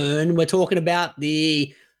of burn. We're talking about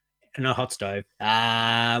no hot stove.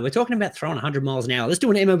 We're talking about throwing 100 miles an hour. Let's do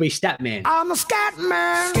an MLB stat man. I'm a stat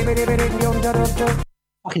man.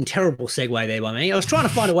 Fucking terrible segue there by me. I was trying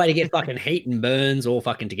to find a way to get fucking heat and burns all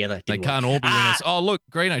fucking together. They can't all be winners. Oh, look,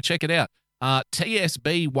 Greeno, check it out.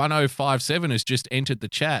 TSB1057 has just entered the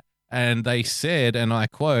chat and they said, and I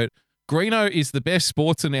quote, "Greeno is the best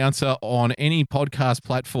sports announcer on any podcast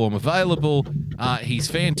platform available. He's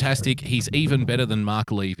fantastic. He's even better than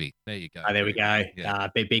Mark Levy." There you go. There we go. Yeah.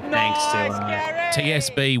 Big thanks to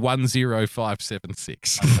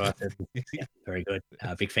TSB10576. Yeah, very good.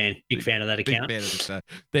 Big fan of that account. Big fan of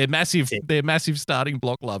They're massive starting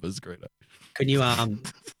block lovers, Greeno. Can you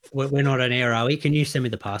we're not on air, are we? Can you send me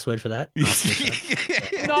the password for that? Nice,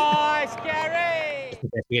 Gary. If you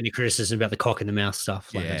get any criticism about the cock in the mouth stuff.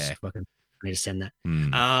 Yeah. need to send that.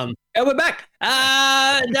 And we're back.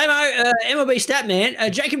 Damo, MLB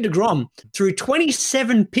Statman, Jacob deGrom threw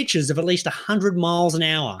 27 pitches of at least 100 miles an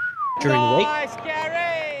hour during the week. Nice, Gary!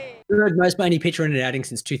 Third most by any pitcher in an outing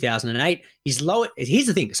since 2008. He's low. Here's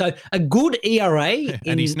the thing. So a good ERA.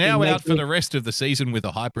 And he's now out for the rest of the season with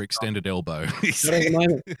a hyperextended elbow. Not at the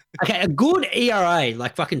moment. Okay, a good ERA,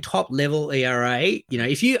 like fucking top level ERA. You know,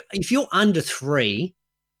 if you're under 3,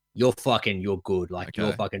 you're good. Like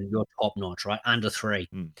you're top notch, right? Under 3.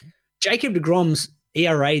 Jacob deGrom's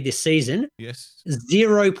ERA this season,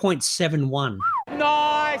 0.71.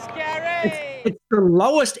 Nice, Gary! It's the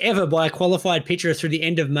lowest ever by a qualified pitcher through the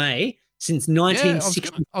end of May since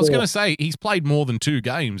 1964. I was going to say, he's played more than 2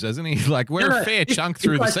 games, hasn't he? Like, we're a fair chunk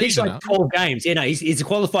through the season. Like 12 games. Yeah, no, he's a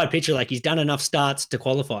qualified pitcher. Like, he's done enough starts to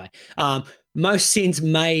qualify. Most since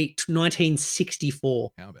May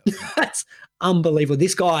 1964. How about that? That's unbelievable.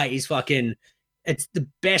 This guy is fucking... It's the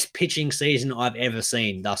best pitching season I've ever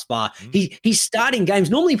seen thus far. He's starting games.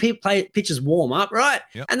 Normally, pitchers warm up, right?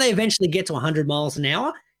 Yep. And they eventually get to 100 miles an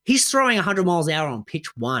hour. He's throwing 100 miles an hour on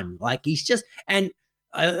pitch 1. Like, he's just... And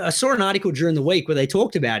I saw an article during the week where they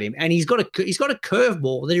talked about him, and he's got a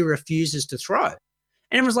curveball that he refuses to throw. And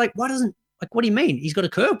everyone's like, what do you mean? He's got a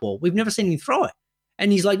curveball. We've never seen him throw it.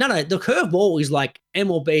 And he's like, no, the curveball is like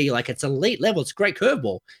MLB, like it's elite level. It's a great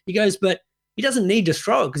curveball. He goes, but he doesn't need to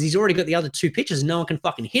throw it because he's already got the other 2 pitches and no one can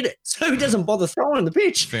fucking hit it. So he doesn't bother throwing the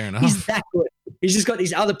pitch. Fair enough. He's that good. He's just got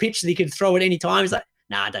these other pitches that he can throw at any time. He's like,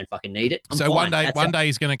 nah, I don't fucking need it. I'm so fine. one day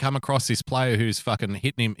he's going to come across this player who's fucking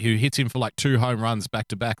who hits him for like 2 home runs back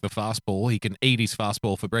to back, the fastball. He can eat his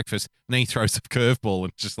fastball for breakfast, and then he throws a curveball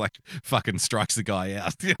and just like fucking strikes the guy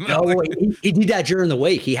out. You know? No, he did that during the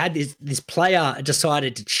week. He had this player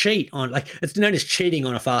decided to cheat on, like, it's known as cheating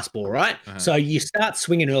on a fastball, right? So you start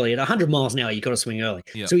swinging early at 100 miles an hour. You got to swing early.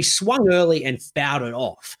 Yep. So he swung early and fouled it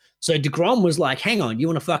off. So deGrom was like, hang on, you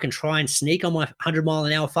want to fucking try and sneak on my 100 mile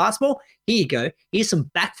an hour fastball? Here you go. Here's some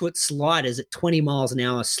back foot sliders at 20 miles an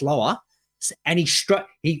hour slower. And he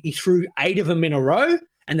threw 8 of them in a row.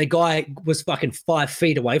 And the guy was fucking 5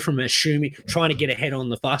 feet away from him, trying to get ahead on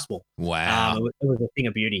the fastball. Wow. It was a thing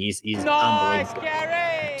of beauty. He's Nice, unbelievable.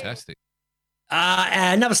 Gary! Fantastic.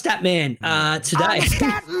 Another stat man today.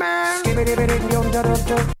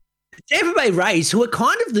 Tampa Bay Rays, who are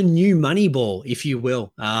kind of the new Moneyball, if you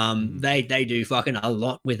will. They do fucking a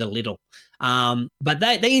lot with a little. But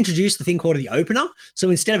they introduced the thing called the opener. So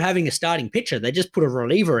instead of having a starting pitcher, they just put a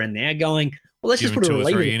reliever in there going, well, let's just put a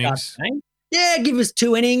reliever in the game. Yeah, give us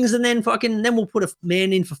 2 innings and then we'll put a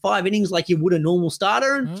man in for 5 innings like you would a normal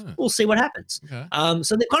starter and we'll see what happens. Okay.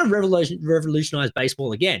 So they kind of revolutionized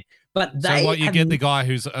baseball again. But you get the guy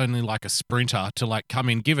who's only like a sprinter to like come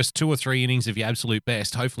in, give us 2 or 3 innings of your absolute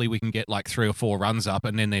best. Hopefully we can get like 3 or 4 runs up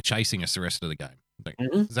and then they're chasing us the rest of the game.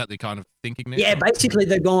 Is that the kind of thinking there? Yeah, basically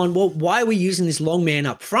they're going, well, why are we using this long man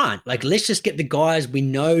up front? Like, let's just get the guys we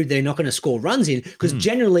know they're not going to score runs in because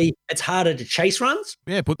generally it's harder to chase runs.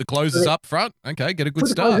 Yeah, put the closers up front. Okay, get a good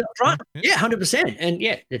start. Up front. Yeah, 100%. And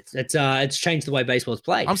yeah, it's changed the way baseball's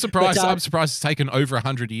played. I'm surprised. I'm surprised it's taken over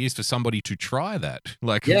 100 years for somebody to try that.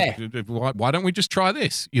 Like, why don't we just try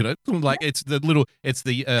this? You know, like it's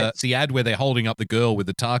the ad where they're holding up the girl with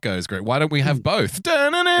the tacos. Great. Why don't we have both?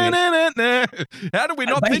 How did we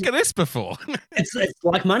not think of this before? It's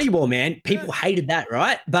like Moneyball, man. People hated that,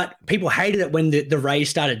 right? But people hated it when the Rays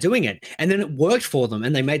started doing it. And then it worked for them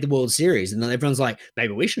and they made the World Series. And then everyone's like,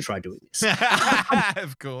 maybe we should try doing this.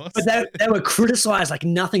 Of course. But they were criticized like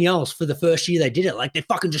nothing else for the first year they did it. Like, they're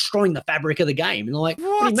fucking destroying the fabric of the game. And they're like,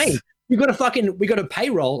 what do you mean? We got a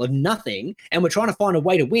payroll of nothing and we're trying to find a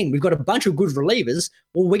way to win. We've got a bunch of good relievers.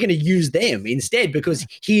 Well, we're going to use them instead because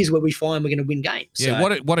here's where we find we're going to win games. Yeah,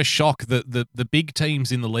 so, what a shock that the big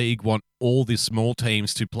teams in the league want all the small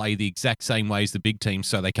teams to play the exact same way as the big teams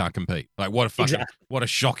so they can't compete. Like, what a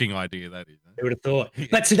shocking idea that is. Who would have thought?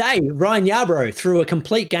 But today, Ryan Yarbrough threw a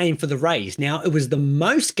complete game for the Rays. Now, it was the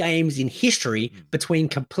most games in history between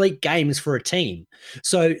complete games for a team.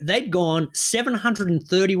 So they'd gone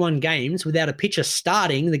 731 games without a pitcher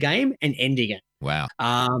starting the game and ending it. Wow.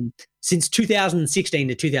 Since 2016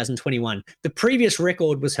 to 2021. The previous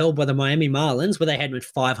record was held by the Miami Marlins where they had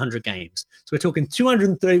 500 games. So we're talking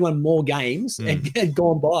 231 more games had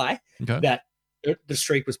gone by that the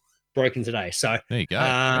streak was broken today. So there you go.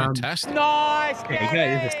 Fantastic. Nice. There you go.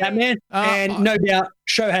 There's that man. And no doubt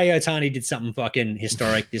Shohei Ohtani did something fucking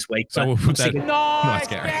historic this week. So we'll put that. Nice,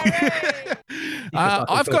 Gary.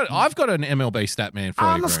 I've got an MLB stat man for you.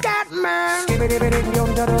 I'm a stat man.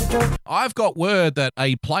 I've got word that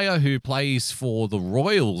a player who plays for the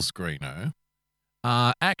Royals, Greeno,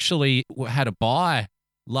 actually had a bye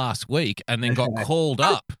last week and then got called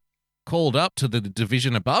called up to the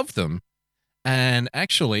division above them and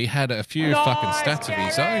actually had a few fucking stats of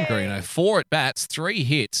his own, Greeno. 4 at-bats, 3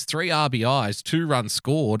 hits, 3 RBIs, 2 runs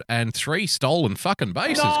scored, and 3 stolen fucking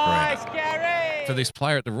bases, Greeno, for this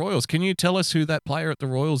player at the Royals. Can you tell us who that player at the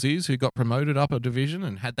Royals is who got promoted up a division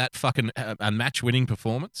and had that fucking a match-winning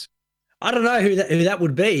performance? I don't know who that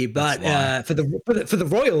would be, but for the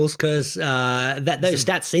Royals, because those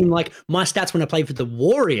stats seem like my stats when I played for the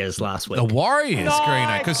Warriors last week. The Warriors,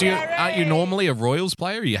 Greeno, because aren't you normally a Royals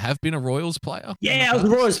player? You have been a Royals player. Yeah, I was a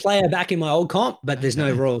Royals player back in my old comp, but there's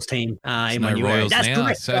no Royals team in my new area. That's now.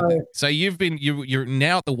 correct. So you're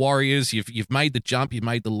now at the Warriors. You've made the jump. You've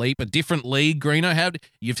made the leap. A different league, Greeno. How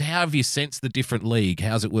have you sensed the different league?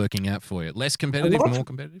 How's it working out for you? Less competitive, more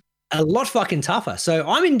competitive? A lot fucking tougher. So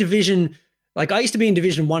I'm in division, like I used to be in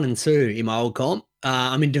division 1 and 2 in my old comp.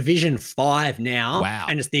 I'm in division 5 now. Wow.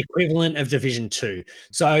 And it's the equivalent of division 2.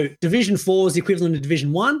 So division 4 is the equivalent of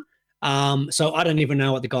division 1. So I don't even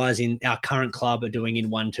know what the guys in our current club are doing in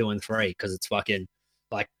 1, 2, and 3, because it's fucking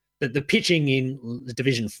like the pitching in the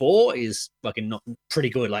division 4 is fucking not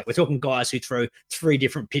pretty good. Like we're talking guys who throw 3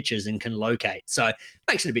 different pitches and can locate. So it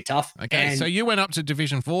makes it a bit tough. Okay, so you went up to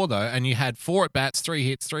division 4 though, and you had 4 at-bats, 3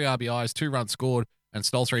 hits, 3 RBIs, 2 runs scored, and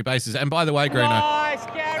stole 3 bases. And by the way, Greeno,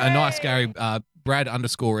 nice Gary, Brad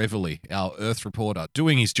 _Everly, our Earth reporter,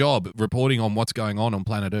 doing his job, reporting on what's going on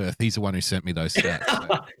planet Earth. He's the one who sent me those stats.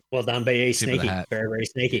 So. Well done, BE. Sneaky, very, very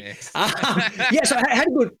sneaky. Yes. So I had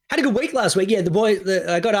a good week last week. Yeah,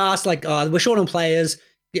 I got asked like, we're short on players.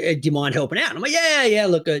 Do you mind helping out? And I'm like, yeah.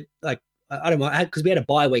 Look, I don't mind, because we had a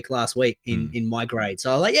bye week last week in my grade. So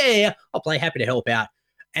I was like, yeah, I'll play. Happy to help out.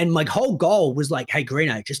 And my whole goal was like, hey,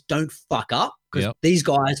 Greeno, just don't fuck up, because these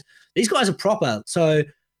guys are proper. So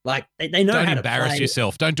like they know how to play. Don't embarrass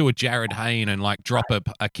yourself. Don't do a Jared Hayne and like drop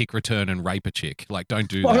a kick return and rape a chick. Like don't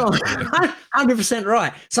do that. 100%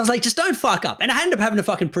 right. So I was like, just don't fuck up. And I ended up having a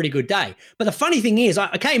fucking pretty good day. But the funny thing is,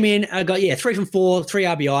 I came in, I got 3 from 4, 3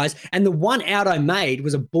 RBIs, and the one out I made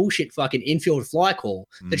was a bullshit fucking infield fly call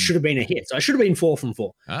that should have been a hit. So I should have been 4 from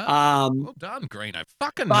 4. Well done, Greeno.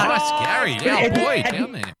 Fucking nice, Gary. Yeah, boy,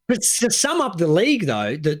 down there. But to sum up the league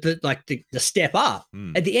though, the step up,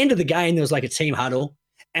 at the end of the game there was like a team huddle.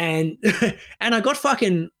 And I got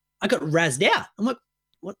razzed out. I'm like,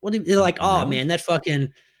 what? They're like, oh man, that fucking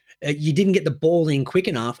you didn't get the ball in quick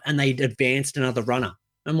enough, and they advanced another runner.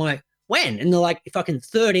 I'm like, when? And they're like, fucking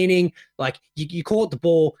 3rd inning, like you caught the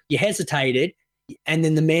ball, you hesitated, and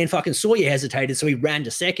then the man fucking saw you hesitated, so he ran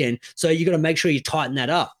to second. So you got to make sure you tighten that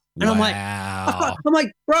up. And I'm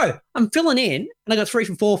like, bro, I'm filling in, and I got 3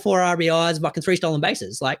 from 4 RBIs, fucking 3 stolen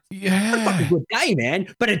bases. Like, that's a fucking good day,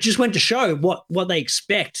 man. But it just went to show what they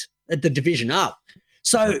expect at the division up.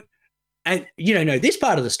 So, and you don't know this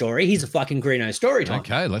part of the story. He's a fucking Greeno story time.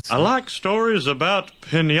 Okay, I like stories about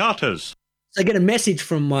pinatas. So I get a message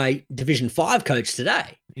from my Division 5 coach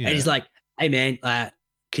today, and he's like, "Hey, man,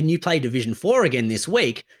 can you play Division 4 again this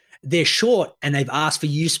week? They're short, and they've asked for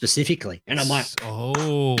you specifically." And I'm like,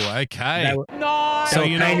 "Oh, okay." They were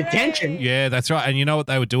paying attention. Yeah, that's right. And you know what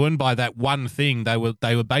they were doing by that one thing? They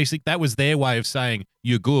were basic. That was their way of saying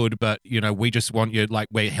you're good, but we just want you. Like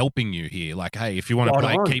we're helping you here. Like, hey, if you want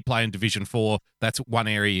to keep playing Division 4, that's one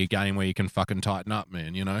area of your game where you can fucking tighten up,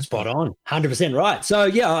 man. Spot on, 100% right. So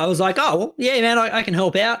yeah, I was like, oh well, yeah, man, I can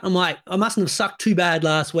help out. I'm like, I mustn't have sucked too bad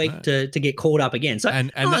last week to get caught up again. So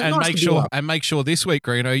and nice make sure this week,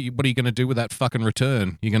 Greeno, what are you going to do with that fucking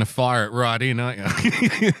return? You're going to fire it right in, aren't you?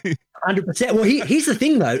 100%. Well, here's the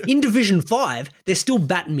thing though. In Division 5, they're still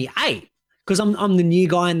batting me 8 because I'm the new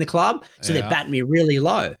guy in the club, so they're batting me really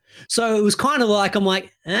low. So it was kind of like I'm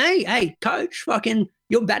like, hey, coach, fucking,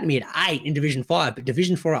 you're batting me at 8 in Division 5, but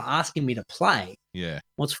Division 4 are asking me to play. Yeah.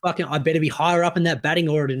 What's fucking? I better be higher up in that batting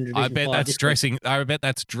order in Division 5. I bet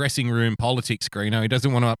that's dressing room politics, Greeno. He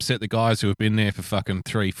doesn't want to upset the guys who have been there for fucking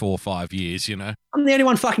 3, 4, 5 years. I'm the only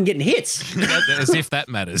one fucking getting hits. As if that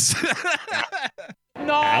matters.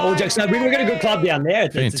 All jokes aside, we've got a good club down there.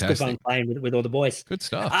 It's good fun playing with all the boys. Good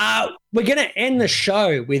stuff. We're gonna end the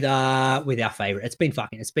show with our favorite.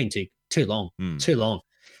 It's been too long,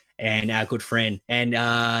 and our good friend and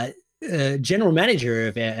general manager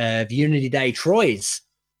of Unity Day Troy's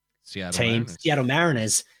Seattle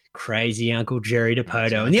Mariners, crazy Uncle Jerry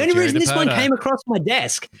Dipoto. And the only reason this one came across my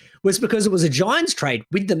desk was because it was a Giants trade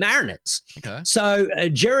with the Mariners. Okay. So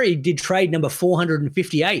Jerry did trade number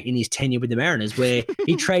 458 in his tenure with the Mariners, where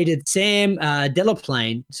he traded Sam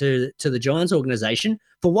Delaplane to the Giants organization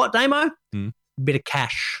for what, Damo? Bit of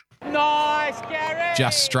cash. Nice, Gary.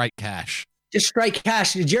 Just straight cash. Just straight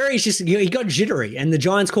cash. Jerry's he got jittery, and the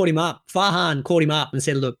Giants called him up. Farhan called him up and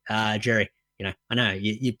said, "Look, Jerry, I know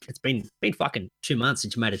you it's been fucking 2 months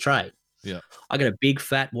since you made a trade. Yeah. I got a big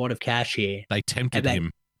fat wad of cash here. They tempted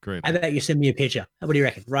him. Great. How about you send me a picture? What do you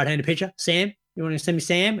reckon? Right-handed picture? Sam? You want to send me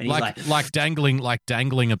Sam? And he's like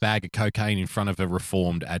dangling a bag of cocaine in front of a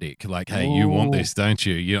reformed addict. Like, hey, you want this, don't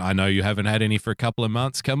you? I know you haven't had any for a couple of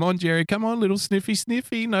months. Come on, Jerry. Come on, little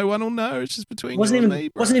sniffy. No one will know. It's just between you and me,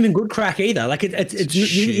 bro. Wasn't even good crack either. Like, you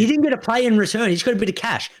didn't get a play in return. You just got a bit of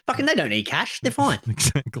cash. Fucking, they don't need cash. They're fine.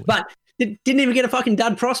 Exactly. But they didn't even get a fucking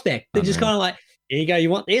dud prospect. They're just kind of like, here you go, you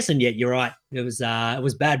want this? And yet you're right. It was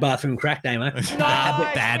bad bathroom crack, Damo.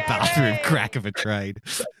 Bad bathroom crack of a trade.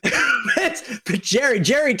 But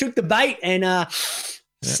Jerry took the bait and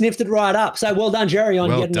sniffed it right up. So well done, Jerry, on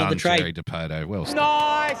getting another trade. Jerry DePoto. Well done.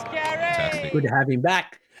 Nice, Gary. Fantastic. Good to have him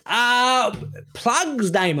back.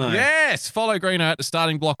 Plugs, Damo. Yes. Follow Greeno at the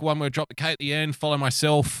starting block. One word, drop the K at the end. Follow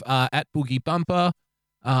myself at Boogie Bumper.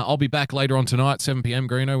 I'll be back later on tonight, 7 p.m.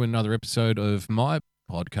 Greeno, with another episode of my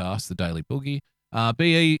podcast, The Daily Boogie.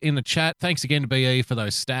 BE in the chat. Thanks again to BE for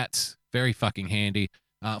those stats. Very fucking handy.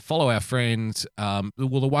 Follow our friends. The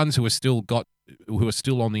ones who are still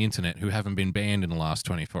on the internet, who haven't been banned in the last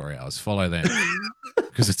 24 hours. Follow them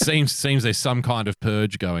because it seems there's some kind of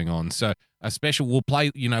purge going on. So a special. We'll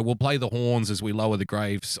play the horns as we lower the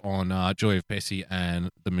graves on Joy of Bessie and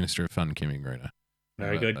the Minister of Fun, Kimmy Gruner.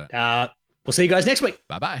 Very good. We'll see you guys next week.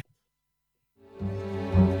 Bye bye.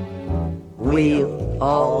 We'll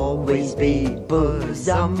always be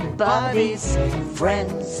bosom buddies,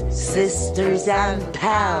 friends, sisters, and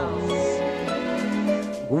pals.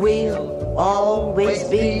 We'll always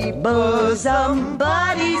be bosom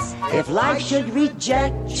buddies. If life should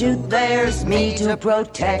reject you, there's me to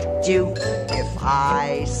protect you. If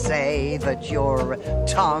I say that your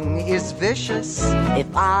tongue is vicious, if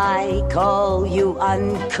I call you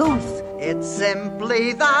uncouth, it's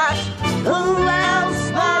simply that. Who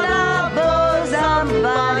else but a bosom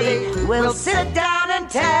buddy will sit down and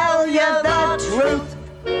tell you the truth?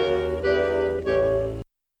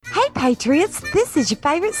 Hey Patriots, this is your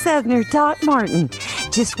favorite Southerner, Doc Martin.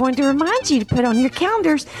 Just wanted to remind you to put on your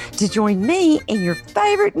calendars to join me and your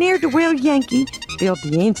favorite ne'er-do-well Yankee, Phil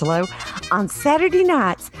D'Angelo, on Saturday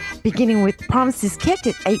nights, beginning with Promises Kept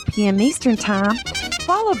at 8 p.m. Eastern Time,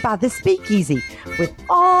 followed by The Speakeasy with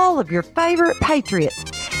all of your favorite Patriots.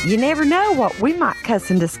 You never know what we might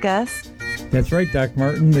cuss and discuss. That's right, Doc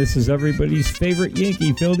Martin. This is everybody's favorite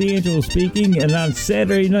Yankee, Phil D'Angelo speaking. And on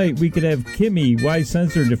Saturday night, we could have Kimmy, Y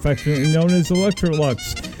Censored, affectionately known as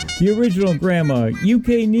Electrolux, the original Grandma,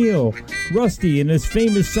 UK Neil, Rusty and his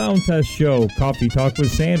famous sound test show, Coffee Talk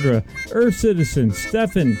with Sandra, Earth Citizen,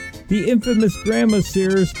 Stefan, the infamous Grandma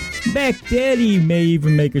Sears, Mac Daddy may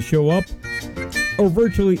even make a show up, or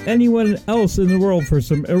virtually anyone else in the world for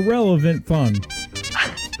some irrelevant fun.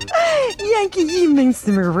 Yankee, you mean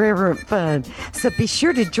some irreverent fun. So be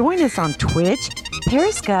sure to join us on Twitch,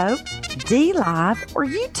 Periscope, D-Live, or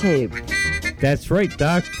YouTube. That's right,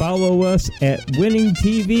 Doc. Follow us at Winning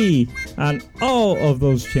TV on all of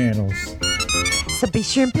those channels. So be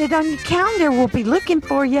sure and put it on your calendar. We'll be looking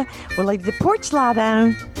for you. We'll leave the porch light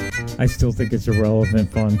on. I still think it's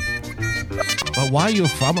irrelevant fun. But why are you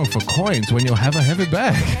farming for coins when you have a heavy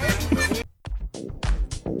bag?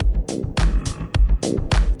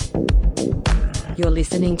 You're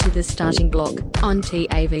listening to The Starting Block on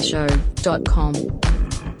TAVShow.com.